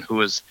Brown, who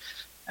was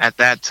at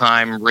that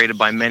time rated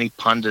by many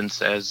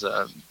pundits as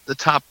the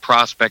top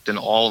prospect in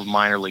all of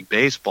minor league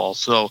baseball.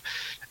 So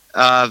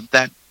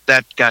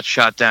that got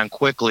shot down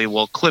quickly.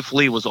 Well, Cliff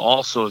Lee was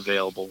also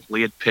available.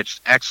 Lee had pitched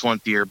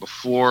excellent the year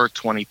before,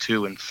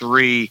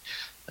 22-3,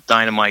 a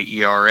dynamite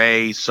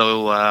ERA.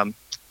 So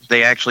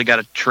they actually got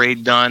a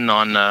trade done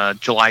on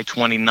July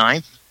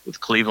 29th with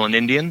Cleveland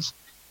Indians,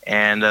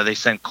 and they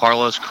sent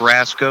Carlos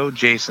Carrasco,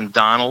 Jason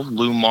Donald,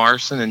 Lou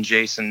Marson, and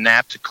Jason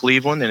Knapp to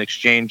Cleveland in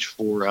exchange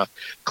for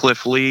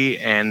Cliff Lee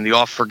and the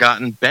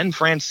oft-forgotten Ben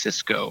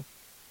Francisco.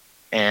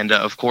 And,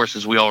 of course,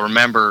 as we all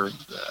remember,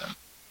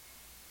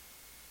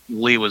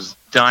 Lee was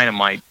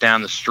dynamite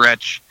down the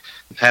stretch,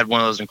 had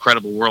one of those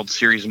incredible World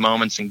Series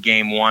moments in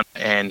Game 1,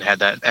 and had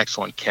that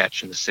excellent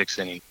catch in the 6th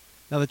inning.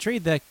 Now, the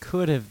trade that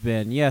could have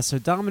been, so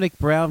Dominic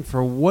Brown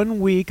for 1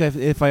 week,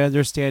 if I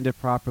understand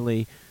it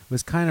properly,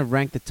 was kind of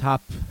ranked the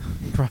top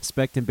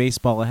prospect in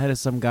baseball ahead of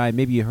some guy,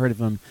 maybe you heard of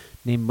him,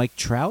 named Mike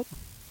Trout?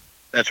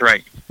 That's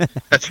right.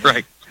 That's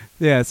right.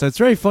 Yeah, so it's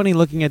very funny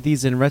looking at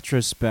these in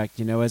retrospect,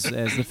 as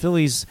the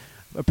Phillies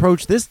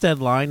approach this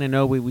deadline. I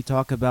know we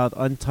talk about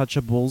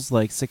untouchables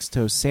like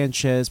Sixto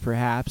Sanchez,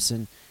 perhaps,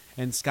 and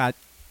Scott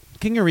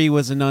Kingery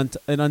was an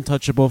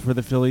untouchable for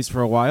the Phillies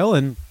for a while,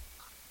 and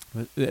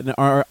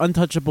our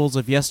untouchables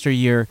of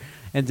yesteryear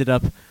ended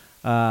up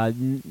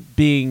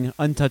being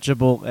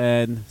untouchable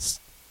and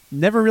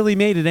never really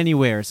made it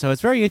anywhere. So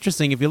it's very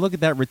interesting. If you look at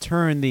that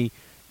return the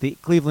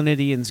Cleveland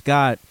Indians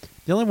got,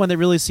 the only one that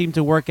really seemed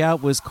to work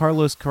out was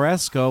Carlos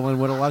Carrasco,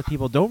 and what a lot of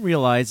people don't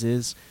realize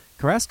is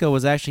Carrasco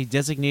was actually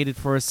designated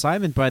for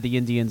assignment by the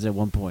Indians at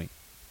one point.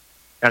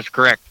 That's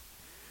correct.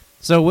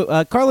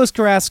 So Carlos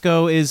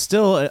Carrasco is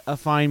still a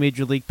fine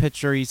major league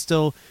pitcher. He's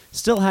still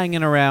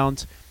hanging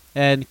around,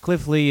 and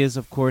Cliff Lee is,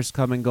 of course,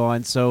 come and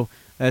gone. So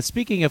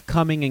speaking of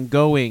coming and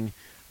going,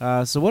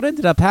 so what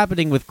ended up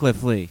happening with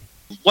Cliff Lee?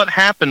 What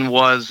happened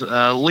was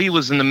Lee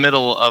was in the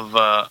middle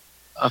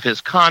of his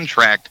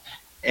contract,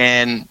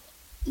 and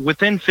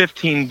within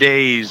 15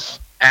 days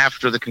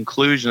after the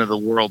conclusion of the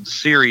World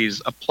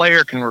Series, a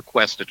player can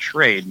request a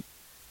trade.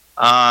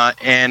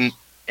 And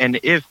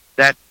if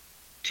that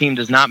team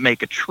does not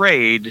make a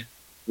trade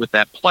with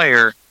that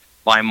player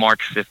by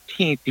March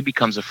 15th, he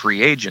becomes a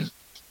free agent.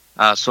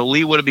 So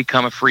Lee would have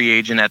become a free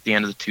agent at the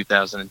end of the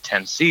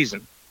 2010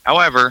 season.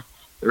 However,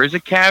 there is a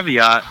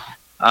caveat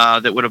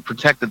that would have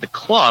protected the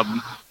club.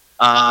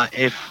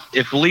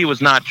 If Lee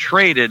was not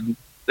traded,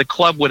 the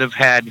club would have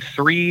had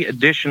 3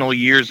 additional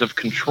years of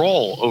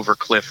control over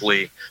Cliff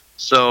Lee.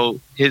 So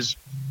his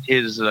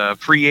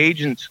free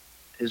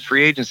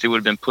agency would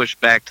have been pushed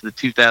back to the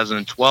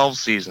 2012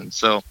 season.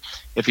 So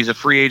if he's a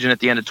free agent at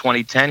the end of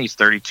 2010, he's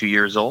 32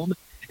 years old.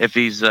 If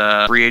he's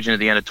a free agent at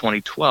the end of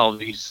 2012,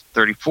 he's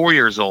 34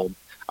 years old.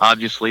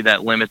 Obviously,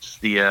 that limits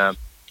the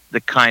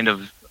kind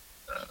of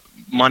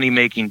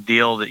money-making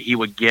deal that he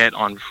would get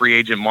on free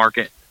agent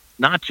market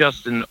not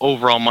just in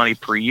overall money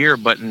per year,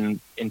 but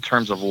in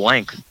terms of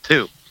length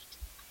too.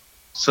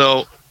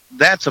 So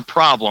that's a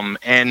problem.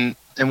 And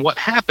what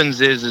happens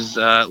is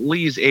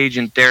Lee's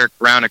agent, Derek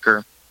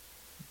Browniker,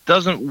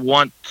 doesn't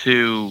want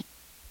to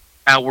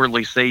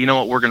outwardly say, you know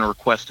what, we're going to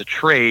request a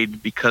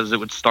trade because it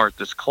would start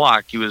this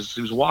clock. He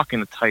was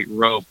walking a tight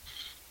rope.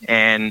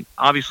 And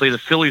obviously the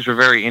Phillies were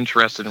very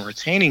interested in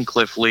retaining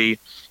Cliff Lee.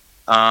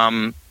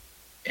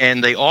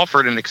 And they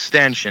offered an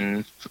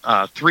extension,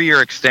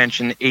 3-year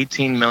extension,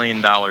 $18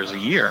 million a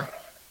year.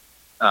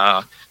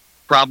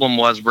 Problem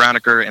was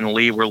Browniker and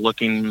Lee were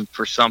looking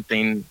for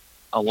something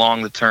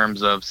along the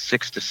terms of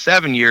 6 to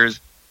 7 years,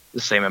 the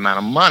same amount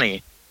of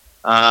money.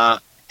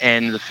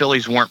 And the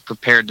Phillies weren't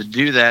prepared to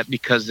do that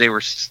because they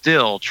were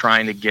still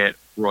trying to get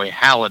Roy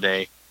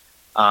Halladay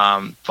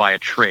via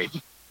trade.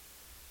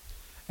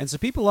 And so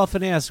people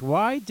often ask,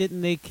 why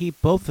didn't they keep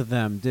both of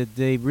them? Did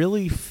they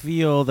really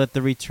feel that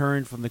the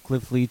return from the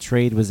Cliff Lee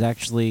trade was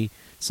actually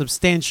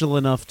substantial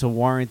enough to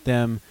warrant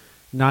them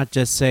not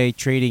just, say,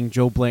 trading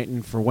Joe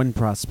Blanton for one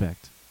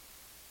prospect?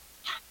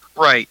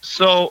 Right.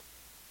 So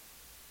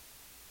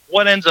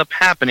what ends up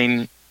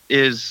happening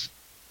is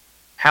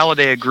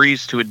Halladay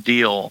agrees to a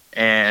deal,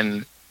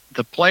 and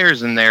the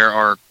players in there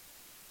are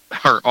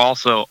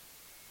also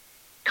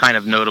kind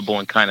of notable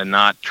and kind of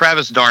not.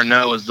 Travis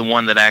d'Arnaud is the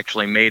one that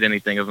actually made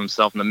anything of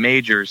himself in the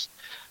majors.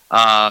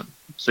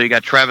 So you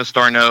got Travis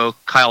d'Arnaud,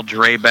 Kyle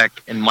Drabek,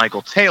 and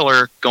Michael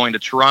Taylor going to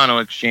Toronto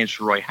in exchange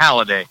for Roy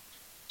Halladay.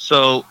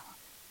 So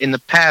in the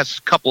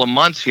past couple of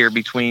months here,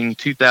 between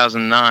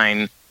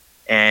 2009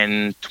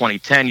 and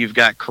 2010, you've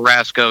got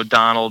Carrasco,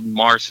 Donald,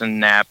 Marson,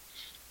 Knapp,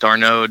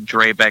 d'Arnaud,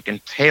 Drabek,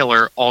 and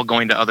Taylor all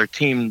going to other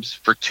teams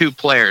for 2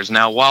 players.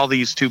 Now, while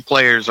these 2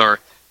 players are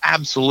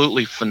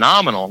absolutely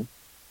phenomenal,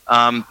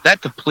 that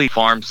depletes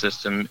farm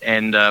system,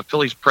 and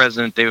Phillies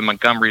president David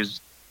Montgomery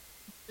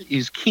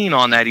is keen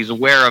on that. He's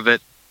aware of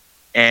it,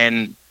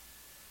 and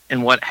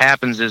what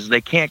happens is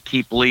they can't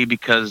keep Lee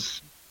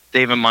because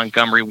David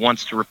Montgomery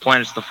wants to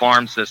replenish the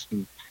farm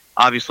system.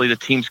 Obviously, the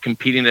team's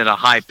competing at a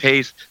high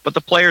pace, but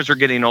the players are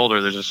getting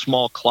older. There's a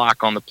small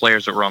clock on the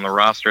players that were on the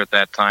roster at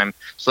that time,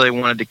 so they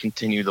wanted to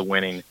continue the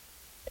winning.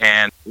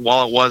 And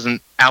while it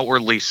wasn't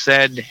outwardly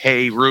said,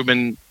 hey,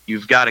 Ruben,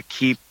 you've got to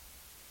keep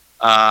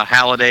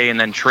Halladay and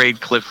then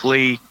trade Cliff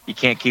Lee, you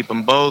can't keep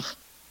them both,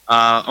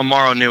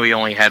 Amaro knew he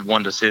only had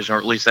one decision, or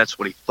at least that's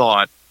what he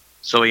thought.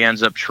 So he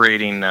ends up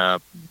trading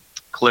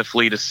Cliff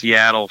Lee to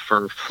Seattle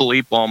for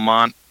Philippe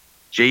Almont,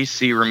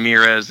 J.C.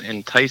 Ramirez,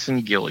 and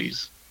Tyson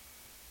Gillies.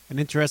 And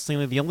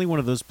interestingly, the only one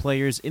of those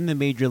players in the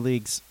major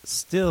leagues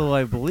still,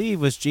 I believe,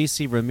 was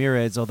J.C.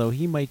 Ramirez, although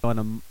he might be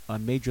on a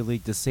major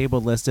league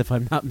disabled list, if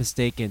I'm not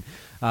mistaken.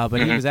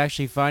 But he was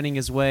actually finding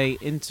his way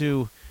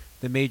into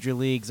the major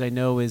leagues. I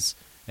know as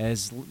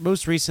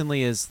most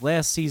recently as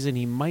last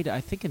season,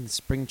 I think in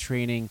spring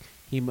training,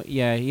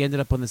 he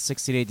ended up on the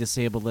 60-day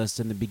disabled list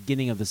in the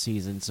beginning of the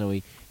season. So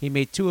he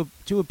made two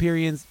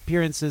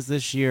appearances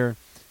this year,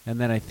 and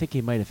then I think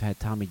he might have had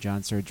Tommy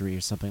John surgery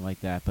or something like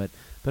that.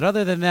 But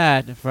other than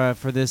that,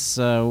 for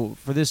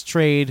this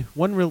trade,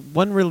 one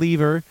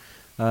reliever,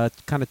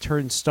 kind of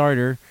turned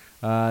starter,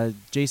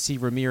 J.C.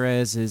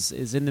 Ramirez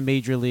is in the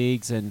major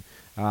leagues and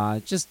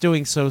just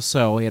doing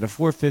so. He had a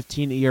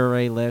 4.15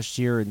 ERA last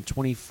year in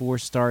 24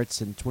 starts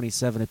and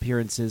 27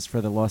 appearances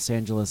for the Los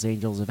Angeles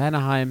Angels of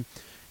Anaheim,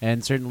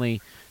 and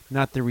certainly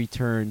not the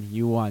return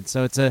you want.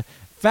 So it's a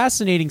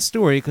fascinating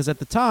story because at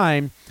the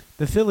time,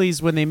 the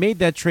Phillies, when they made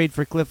that trade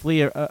for Cliff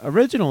Lee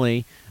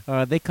originally,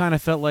 they kind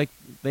of felt like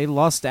they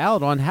lost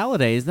out on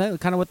Halladay. Isn't that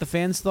kind of what the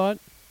fans thought?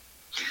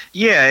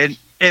 Yeah,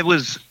 it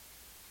was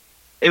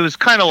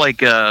kind of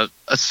like a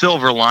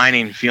silver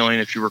lining feeling,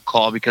 if you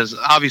recall, because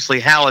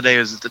obviously Halladay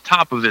is at the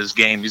top of his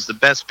game. He's the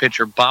best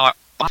pitcher by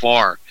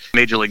far in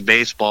Major League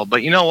Baseball.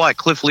 But you know what?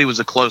 Cliff Lee was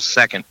a close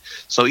second.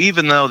 So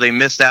even though they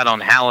missed out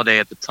on Halladay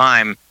at the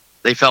time,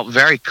 they felt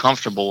very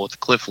comfortable with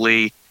Cliff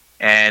Lee.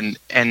 And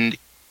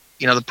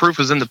you know, the proof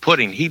was in the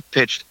pudding. He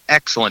pitched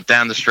excellent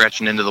down the stretch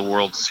and into the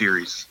World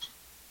Series.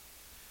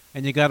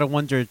 And you got to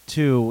wonder,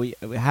 too,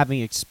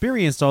 having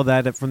experienced all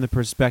that from the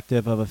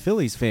perspective of a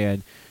Phillies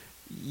fan,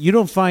 you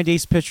don't find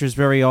ace pitchers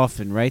very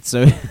often, right?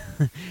 So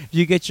if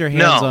you get your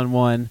hands on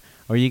one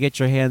or you get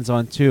your hands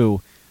on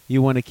two,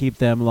 you want to keep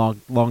them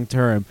long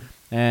term.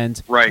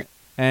 And right.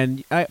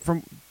 And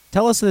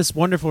tell us this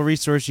wonderful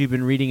resource you've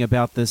been reading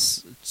about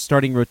this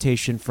starting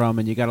rotation from,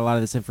 and you got a lot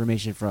of this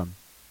information from.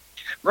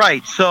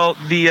 Right. So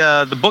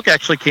the book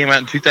actually came out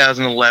in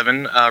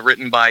 2011,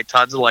 written by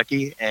Todd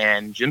Zalecki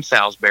and Jim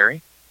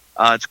Salisbury.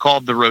 It's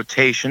called The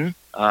Rotation.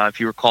 If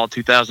you recall,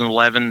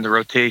 2011, the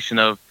rotation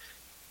of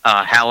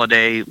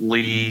Halladay,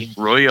 Lee,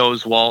 Roy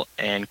Oswalt,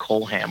 and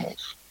Cole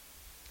Hamels.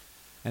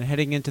 And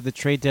heading into the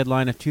trade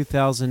deadline of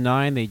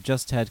 2009, they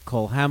just had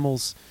Cole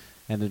Hamels,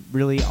 and it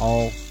really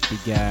all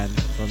began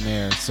from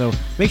there. So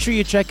make sure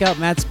you check out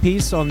Matt's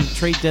piece on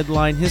trade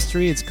deadline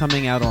history. It's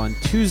coming out on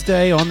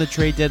Tuesday on the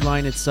trade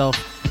deadline itself,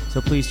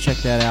 so please check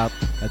that out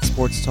at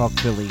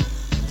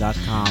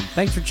sportstalkphilly.com.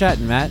 Thanks for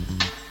chatting, Matt.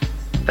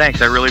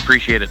 Thanks, I really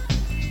appreciate it.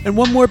 And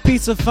one more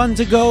piece of fun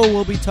to go.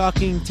 We'll be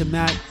talking to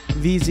Matt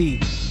Veazey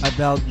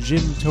about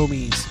Jim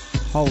Thome's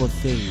Hall of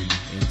Fame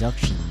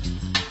induction.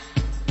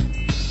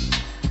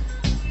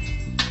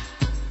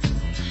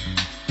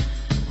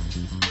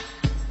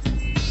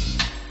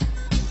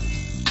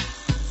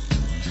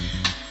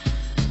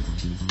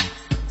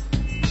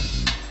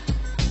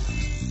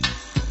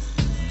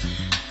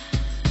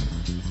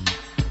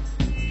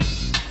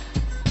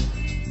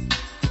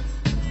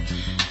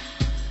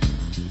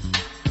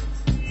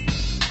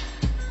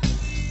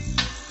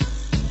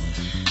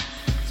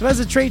 So as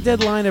the trade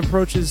deadline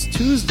approaches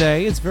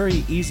Tuesday, it's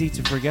very easy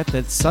to forget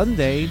that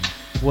Sunday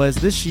was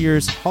this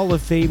year's Hall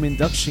of Fame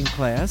induction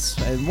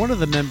class, and one of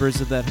the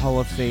members of that Hall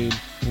of Fame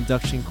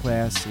induction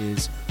class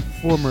is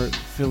former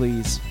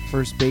Phillies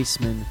first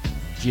baseman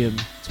Jim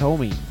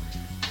Thome.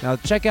 Now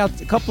check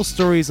out a couple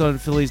stories on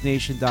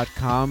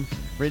PhilliesNation.com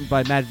written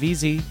by Matt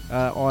Veazey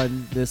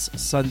on this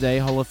Sunday,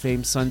 Hall of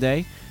Fame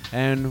Sunday,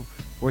 and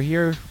we're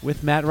here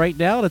with Matt right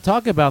now to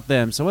talk about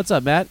them. So what's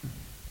up, Matt?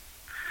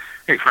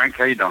 Hey, Frank,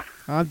 how you doing?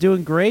 I'm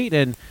doing great,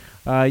 and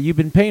you've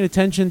been paying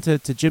attention to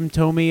Jim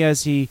Thome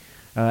as he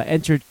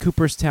entered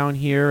Cooperstown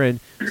here, and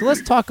so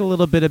let's talk a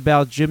little bit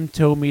about Jim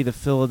Thome, the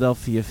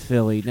Philadelphia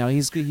Philly. Now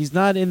he's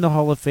not in the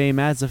Hall of Fame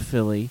as a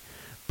Philly,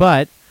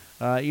 but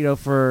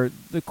for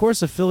the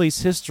course of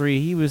Phillies history,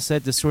 he was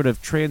said to sort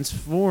of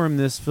transform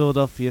this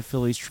Philadelphia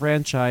Phillies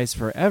franchise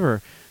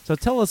forever. So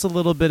tell us a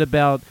little bit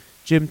about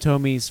Jim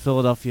Thome's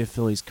Philadelphia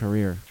Phillies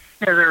career.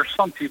 Yeah, there are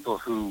some people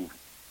who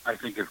I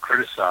think have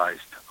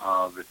criticized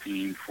the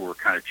team for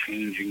kind of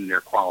changing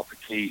their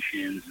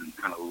qualifications and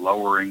kind of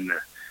lowering the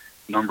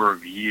number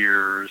of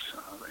years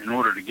in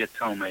order to get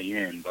Thome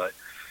in. But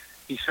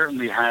he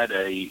certainly had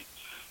an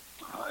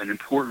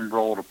important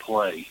role to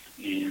play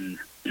in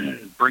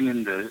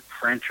bringing the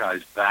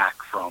franchise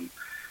back from,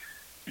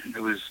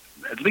 it was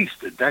at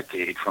least a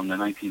decade from the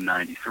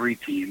 1993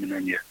 team, and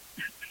then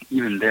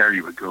even there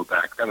you would go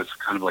back. That was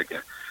kind of like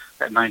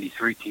that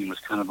 93 team was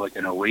kind of like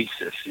an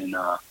oasis in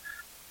a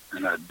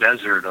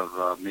desert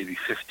of maybe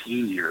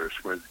 15 years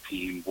where the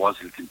team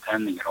wasn't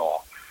contending at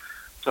all.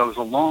 So it was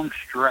a long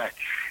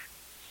stretch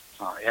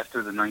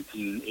after the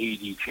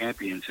 1980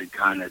 champions had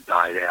kind of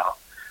died out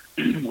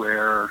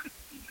where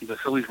the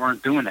Phillies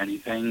weren't doing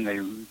anything.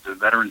 The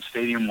Veterans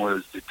Stadium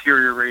was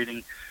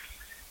deteriorating.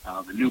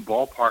 The new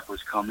ballpark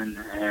was coming,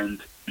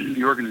 and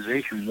the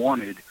organization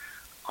wanted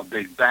a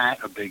big bat,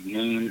 a big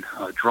name,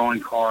 a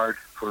drawing card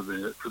for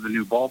the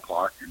new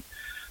ballpark. And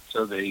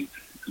so they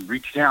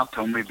reached out.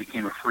 Thome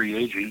became a free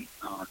agent,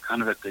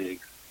 kind of at the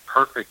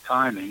perfect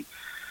timing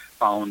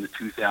following the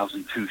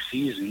 2002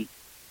 season.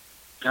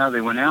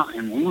 They went out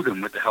and wooed him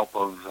with the help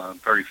of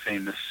very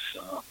famous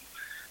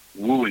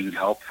wooing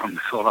help from the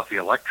Philadelphia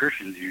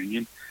Electricians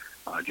Union,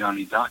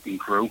 Johnny Dock and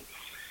crew.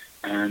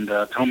 And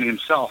Thome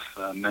himself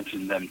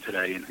mentioned them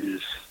today in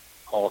his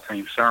Hall of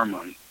Fame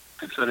ceremony.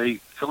 And so the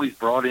Phillies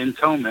brought in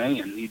Thome,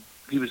 and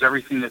he was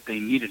everything that they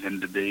needed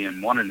him to be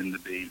and wanted him to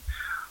be,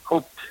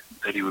 hoped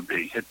that he would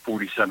be. Hit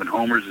 47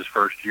 homers his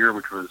first year,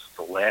 which was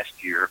the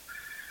last year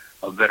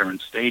of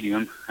Veterans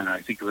Stadium, and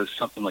I think it was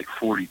something like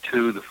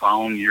 42 the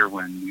following year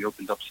when we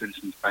opened up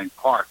Citizens Bank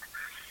Park.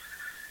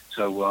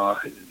 So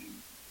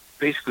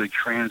basically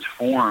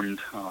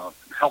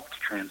helped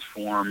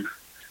transform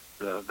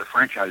the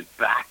franchise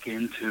back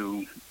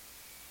into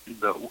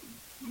the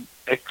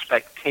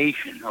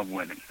expectation of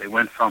winning. They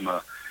went from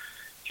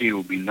gee, it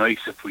would be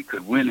nice if we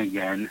could win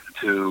again,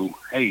 to,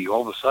 hey,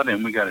 all of a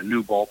sudden we got a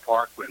new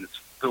ballpark and it's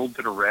filled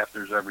to the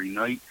rafters every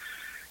night,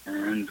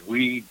 and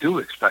we do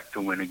expect to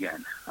win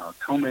again.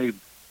 Thome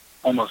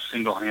almost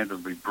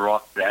single-handedly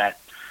brought that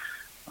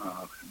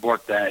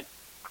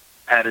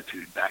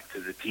attitude back to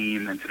the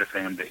team and to the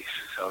fan base.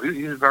 So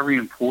he's a very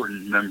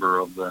important member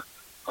of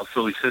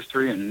Phillies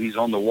history, and he's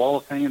on the Wall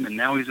of Fame, and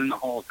now he's in the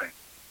Hall of Fame.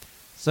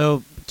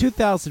 So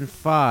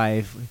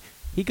 2005,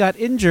 he got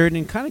injured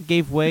and kind of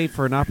gave way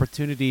for an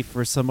opportunity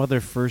for some other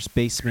first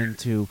baseman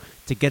to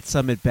get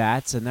some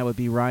at-bats, and that would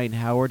be Ryan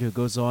Howard, who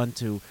goes on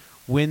to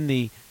win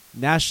the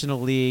National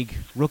League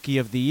Rookie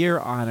of the Year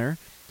honor.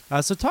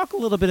 So talk a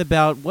little bit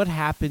about what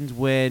happened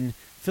when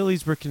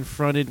Phillies were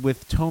confronted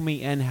with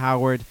Thome and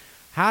Howard.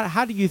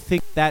 How do you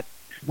think that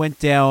went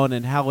down,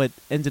 and how it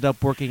ended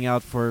up working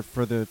out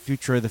for the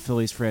future of the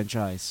Phillies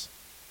franchise?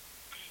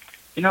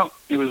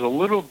 It was a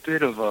little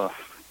bit of a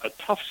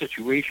tough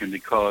situation,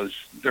 because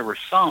there were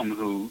some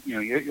who,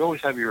 you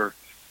always have your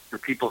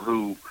people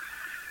who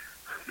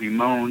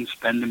bemoan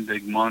spending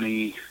big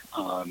money,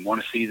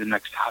 want to see the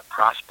next hot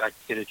prospect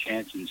get a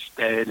chance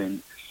instead.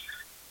 And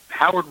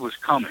Howard was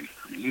coming.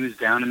 He was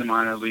down in the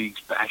minor leagues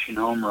bashing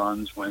home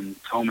runs when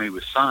Thome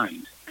was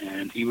signed,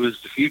 and he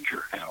was the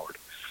future Howard.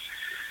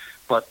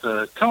 But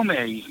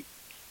Thome,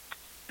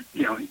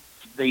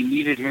 they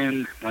needed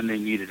him when they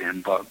needed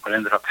him, but what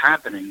ended up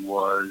happening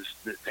was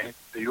that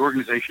the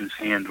organization's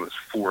hand was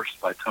forced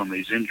by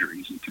Thome's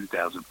injuries in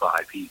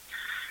 2005. He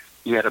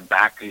had a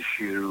back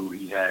issue,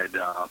 he had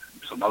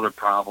some other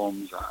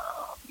problems,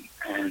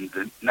 and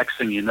the next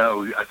thing you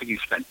know, I think he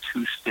spent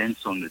 2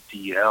 stints on the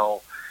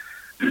DL.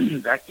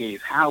 that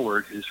gave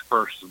Howard his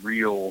first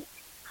real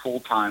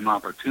full-time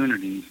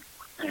opportunity.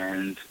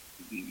 And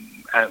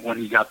when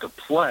he got to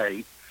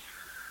play,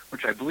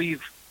 which I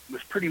believe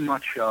was pretty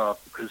much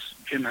because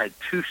Jim had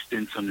 2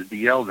 stints on the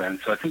DL then,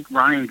 so I think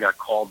Ryan got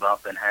called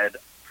up and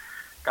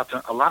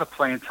got a lot of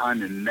playing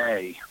time in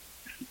May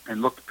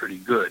and looked pretty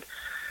good.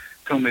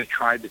 Tomei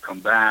tried to come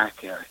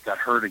back, got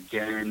hurt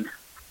again,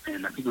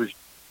 and I think it was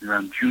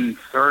around June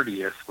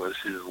 30th was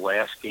his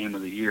last game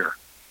of the year.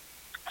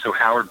 So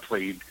Howard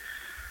played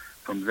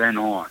from then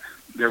on.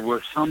 There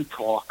was some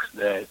talk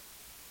that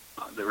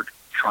they were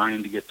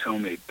trying to get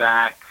Tomei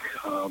back.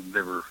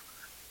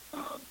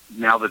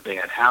 Now that they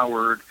had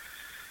Howard,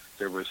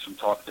 there was some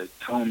talk that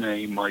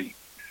Tomei might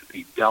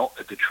be dealt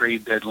at the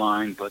trade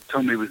deadline, but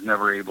Tomei was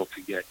never able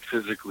to get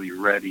physically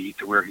ready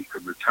to where he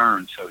could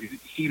return, so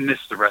he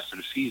missed the rest of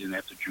the season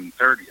after June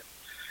 30th.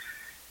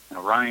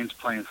 Now, Ryan's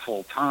playing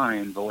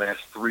full-time the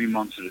last 3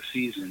 months of the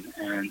season,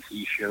 and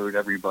he showed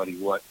everybody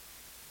what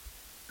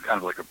kind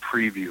of like a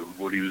preview of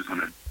what he was going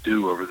to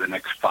do over the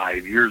next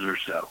 5 years or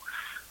so.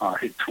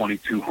 Hit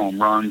 22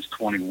 home runs,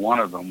 21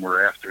 of them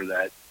were after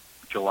that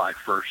July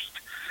 1st,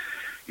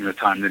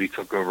 time that he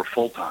took over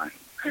full-time.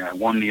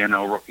 Won the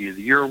NL Rookie of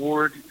the Year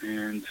award,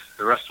 and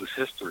the rest was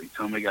history.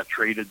 Tomei got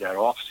traded that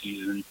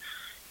offseason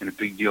in a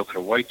big deal to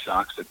the White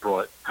Sox that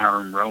brought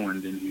Aaron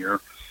Rowand in here,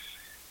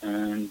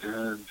 and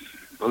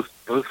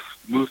both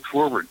moved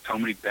forward.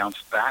 Tomei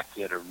bounced back.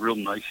 He had a real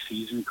nice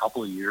season,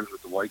 couple of years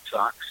with the White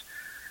Sox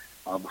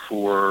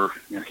before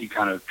he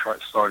kind of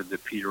started to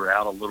peter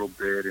out a little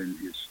bit, and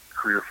his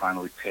career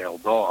finally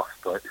tailed off.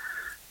 But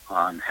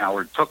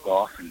Howard took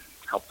off and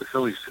helped the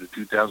Phillies to the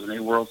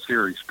 2008 World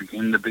Series,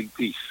 became the big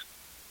piece.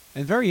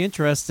 And very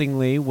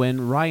interestingly,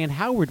 when Ryan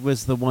Howard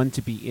was the one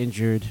to be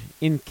injured,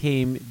 in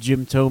came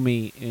Jim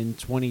Thome in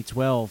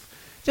 2012.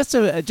 Just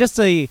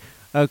a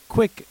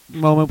quick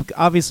moment.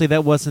 Obviously,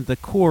 that wasn't the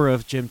core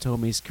of Jim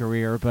Thome's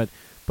career, but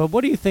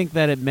what do you think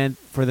that it meant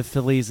for the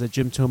Phillies that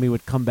Jim Thome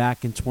would come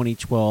back in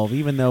 2012,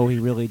 even though he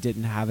really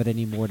didn't have it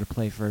anymore to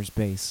play first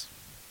base?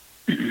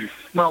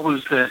 Well, it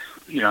was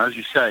as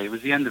you say, it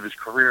was the end of his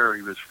career.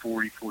 He was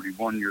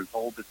 41 years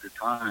old at the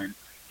time.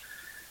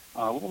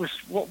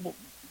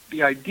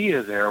 The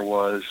idea there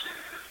was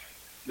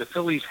the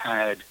Phillies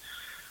had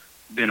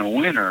been a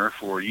winner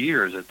for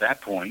years at that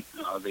point.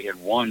 They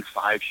had won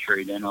 5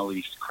 straight NL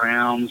East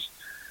crowns,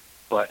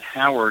 but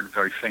Howard,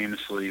 very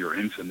famously or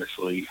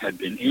infamously, had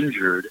been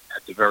injured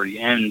at the very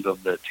end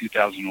of the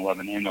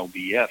 2011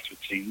 NLDS with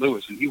St.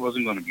 Louis, and he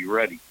wasn't going to be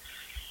ready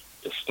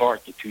to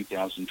start the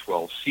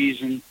 2012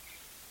 season.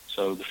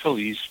 So the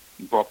Phillies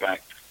brought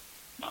back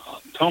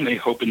Thome,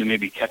 hoping to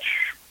maybe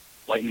catch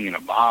lightning in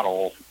a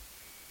bottle,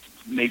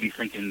 maybe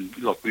thinking,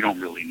 look, we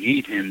don't really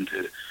need him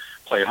to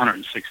play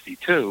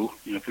 162.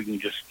 If we can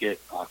just get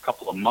a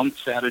couple of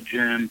months out of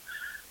Jim,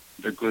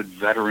 the good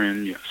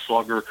veteran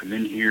slugger, come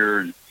in here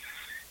and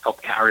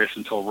help carry us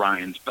until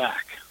Ryan's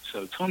back.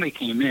 So Thome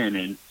came in,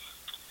 and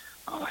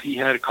he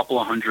had a couple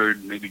of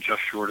hundred, maybe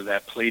just short of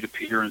that, plate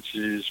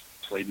appearances,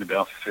 played in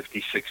about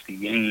 50, 60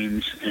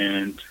 games,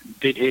 and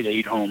did hit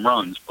 8 home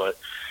runs. But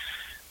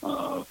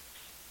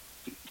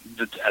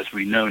as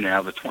we know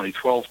now, the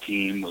 2012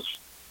 team was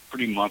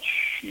pretty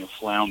much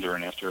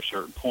floundering after a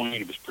certain point.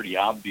 It was pretty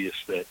obvious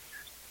that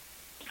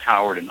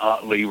Howard and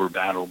Utley were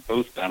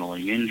both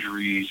battling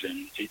injuries,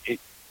 and it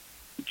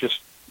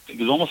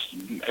was almost,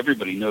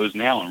 everybody knows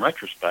now in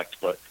retrospect,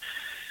 but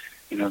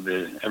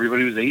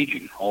everybody was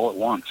aging all at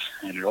once,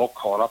 and it all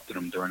caught up to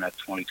them during that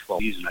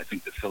 2012 season. I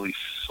think the Phillies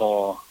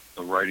saw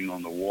the writing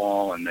on the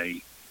wall, and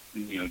they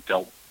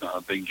dealt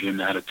Big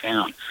Jim out of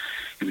town.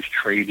 He was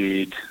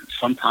traded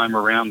sometime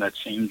around that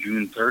same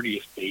June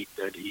 30th date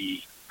that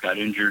he got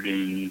injured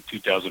in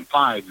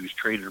 2005. He was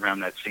traded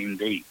around that same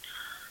date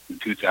in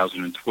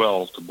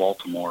 2012 to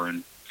Baltimore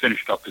and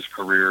finished up his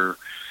career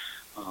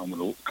with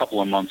a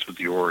couple of months with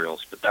the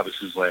Orioles, but that was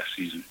his last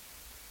season.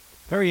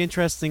 Very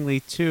interestingly,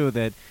 too,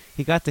 that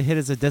he got to hit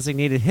as a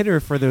designated hitter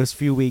for those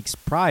few weeks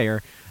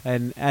prior,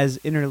 and as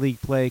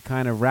interleague play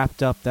kind of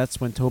wrapped up, that's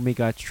when Thome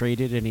got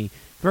traded, and he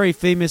very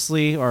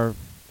famously, or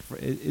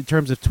in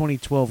terms of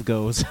 2012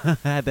 goes,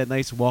 had that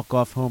nice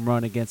walk-off home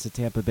run against the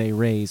Tampa Bay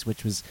Rays,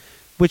 which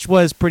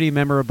was pretty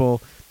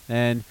memorable,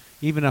 and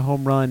even a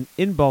home run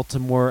in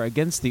Baltimore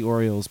against the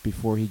Orioles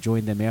before he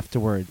joined them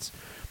afterwards.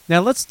 Now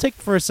let's take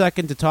for a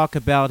second to talk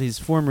about his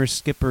former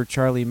skipper,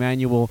 Charlie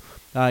Manuel.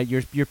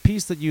 Your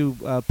piece that you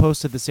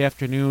posted this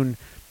afternoon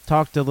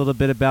talked a little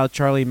bit about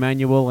Charlie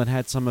Manuel and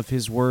had some of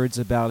his words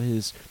about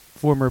his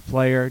former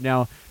player.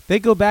 Now, they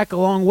go back a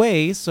long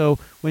way, so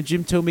when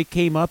Jim Thome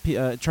came up,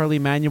 Charlie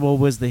Manuel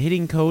was the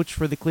hitting coach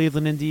for the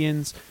Cleveland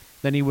Indians.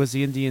 Then he was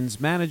the Indians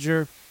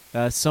manager.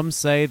 Some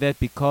say that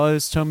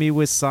because Thome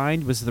was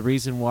signed was the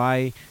reason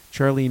why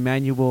Charlie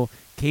Manuel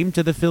came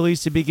to the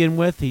Phillies to begin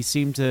with. He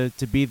seemed to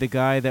be the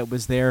guy that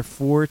was there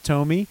for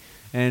Thome.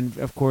 And,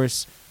 of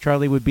course,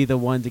 Charlie would be the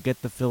one to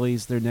get the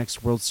Phillies their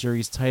next World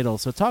Series title.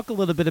 So talk a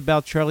little bit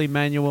about Charlie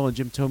Manuel and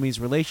Jim Thome's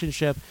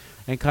relationship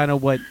and kind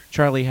of what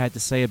Charlie had to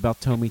say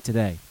about Thome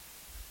today.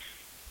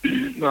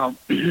 Well,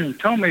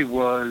 Tomei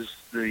was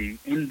the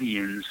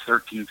Indians'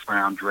 13th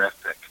round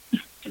draft pick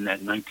in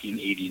that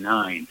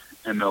 1989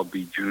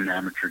 MLB June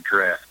amateur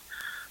draft.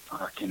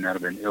 Came out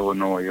of an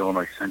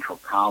Illinois Central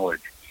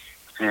College.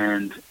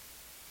 And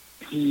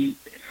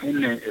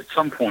at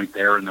some point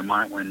there in the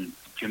when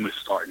Jim was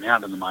starting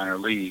out in the minor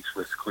leagues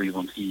with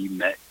Cleveland, he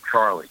met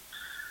Charlie,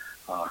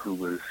 who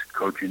was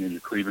coaching in the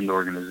Cleveland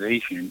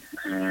organization.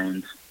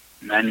 And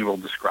Manuel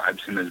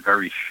describes him as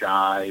very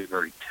shy,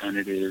 very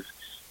tentative.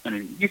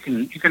 And you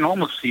can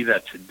almost see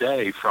that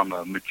today from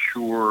a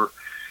mature,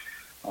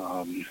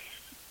 a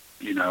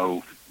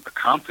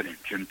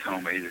confident Jim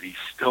Tomei, that he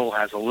still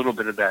has a little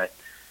bit of that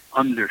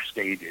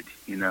understated,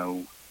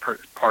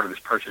 part of his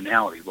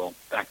personality. Well,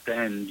 back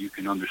then you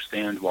can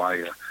understand why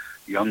a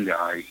young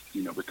guy,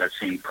 with that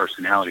same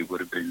personality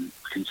would have been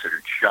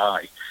considered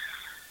shy.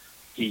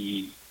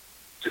 He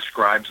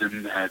describes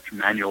him as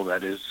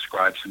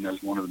describes him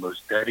as one of the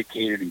most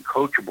dedicated and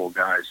coachable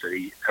guys that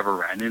he ever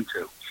ran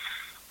into.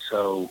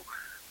 So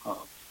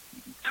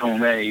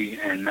Tomei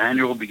and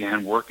Manuel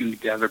began working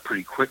together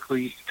pretty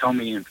quickly.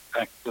 Tomei, in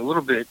fact, a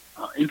little bit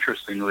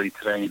interestingly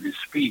today in his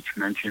speech,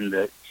 mentioned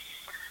that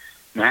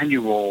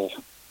Manuel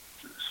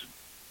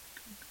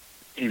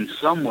in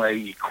some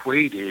way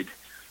equated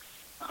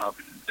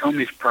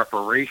Tomei's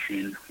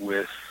preparation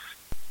with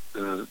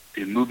the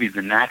movie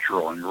The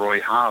Natural and Roy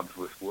Hobbs,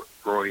 with what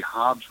Roy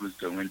Hobbs was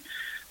doing,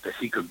 that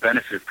he could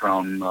benefit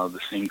from the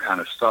same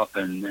kind of stuff.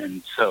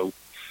 And so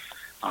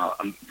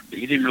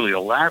he didn't really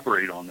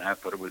elaborate on that,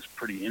 but it was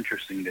pretty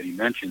interesting that he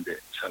mentioned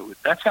it. So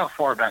that's how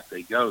far back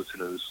they go, to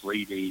those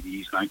late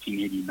 80s,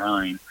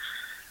 1989,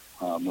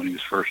 when he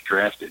was first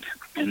drafted.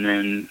 And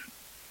then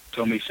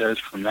Tomei says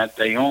from that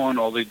day on,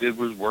 all they did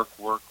was work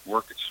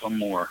it some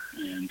more.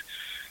 And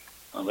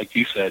like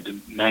you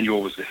said,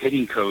 Manuel was the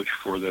hitting coach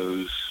for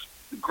those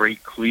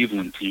great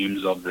Cleveland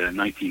teams of the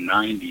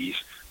 1990s.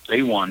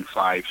 They won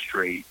 5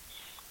 straight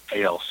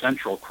AL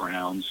Central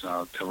crowns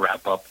to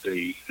wrap up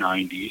the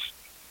 90s.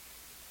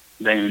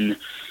 Then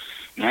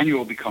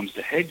Manuel becomes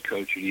the head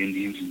coach of the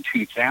Indians in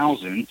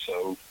 2000,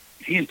 so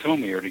he and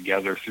Tomei are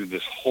together through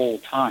this whole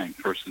time,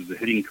 first as the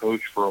hitting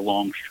coach for a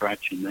long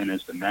stretch and then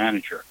as the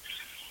manager.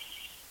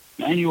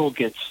 Manuel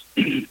gets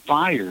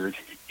fired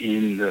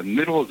in the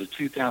middle of the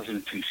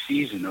 2002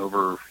 season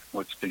over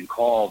what's been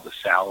called the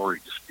salary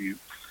dispute.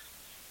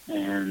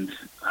 And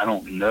I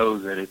don't know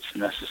that it's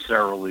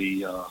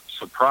necessarily a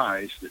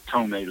surprise that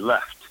Tomei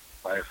left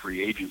by a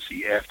free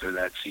agency after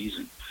that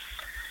season.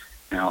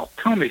 Now,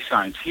 Tomei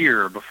signs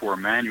here before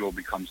Manuel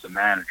becomes the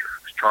manager.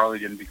 Charlie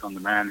didn't become the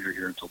manager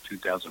here until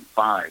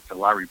 2005. So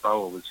Larry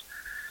Bowa was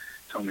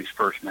Tomei's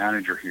first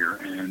manager here,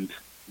 and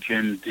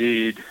Jim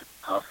did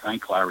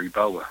thank Larry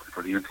Bowa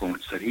for the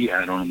influence that he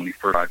had on him when he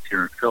first arrived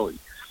here in Philly.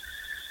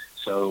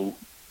 So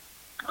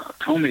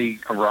Charlie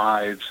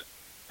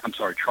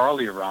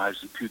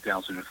arrives in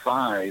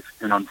 2005,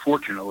 and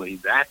unfortunately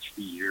that's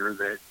the year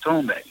that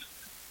Tomei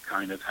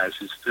kind of has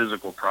his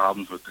physical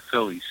problems with the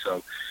Phillies.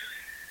 So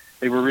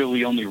they were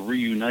really only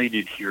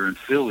reunited here in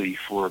Philly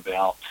for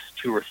about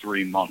 2 or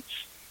 3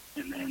 months.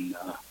 And then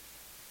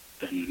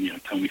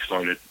Tomei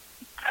started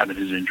having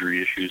his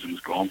injury issues and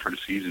was gone for the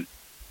season.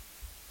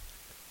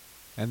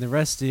 And the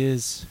rest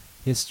is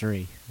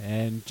history.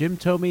 And Jim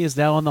Tomei is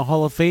now in the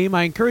Hall of Fame.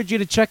 I encourage you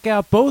to check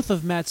out both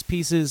of Matt's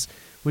pieces,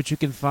 which you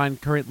can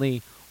find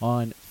currently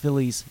on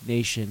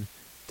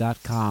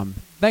PhilliesNation.com.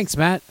 Thanks,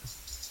 Matt.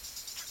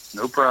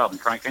 No problem,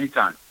 Frank.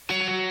 Anytime.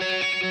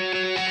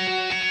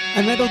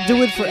 And that'll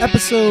do it for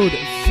episode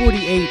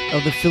 48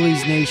 of the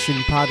Phillies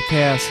Nation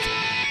podcast.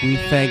 We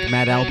thank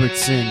Matt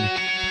Albertson,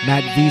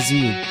 Matt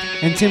Veazey,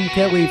 and Tim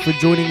Kelly for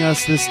joining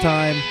us this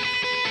time.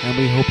 And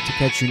we hope to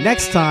catch you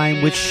next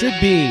time, which should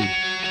be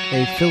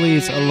a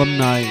Phillies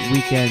Alumni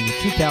Weekend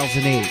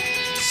 2008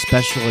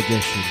 special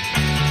edition.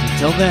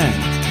 Until then,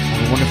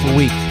 have a wonderful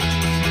week.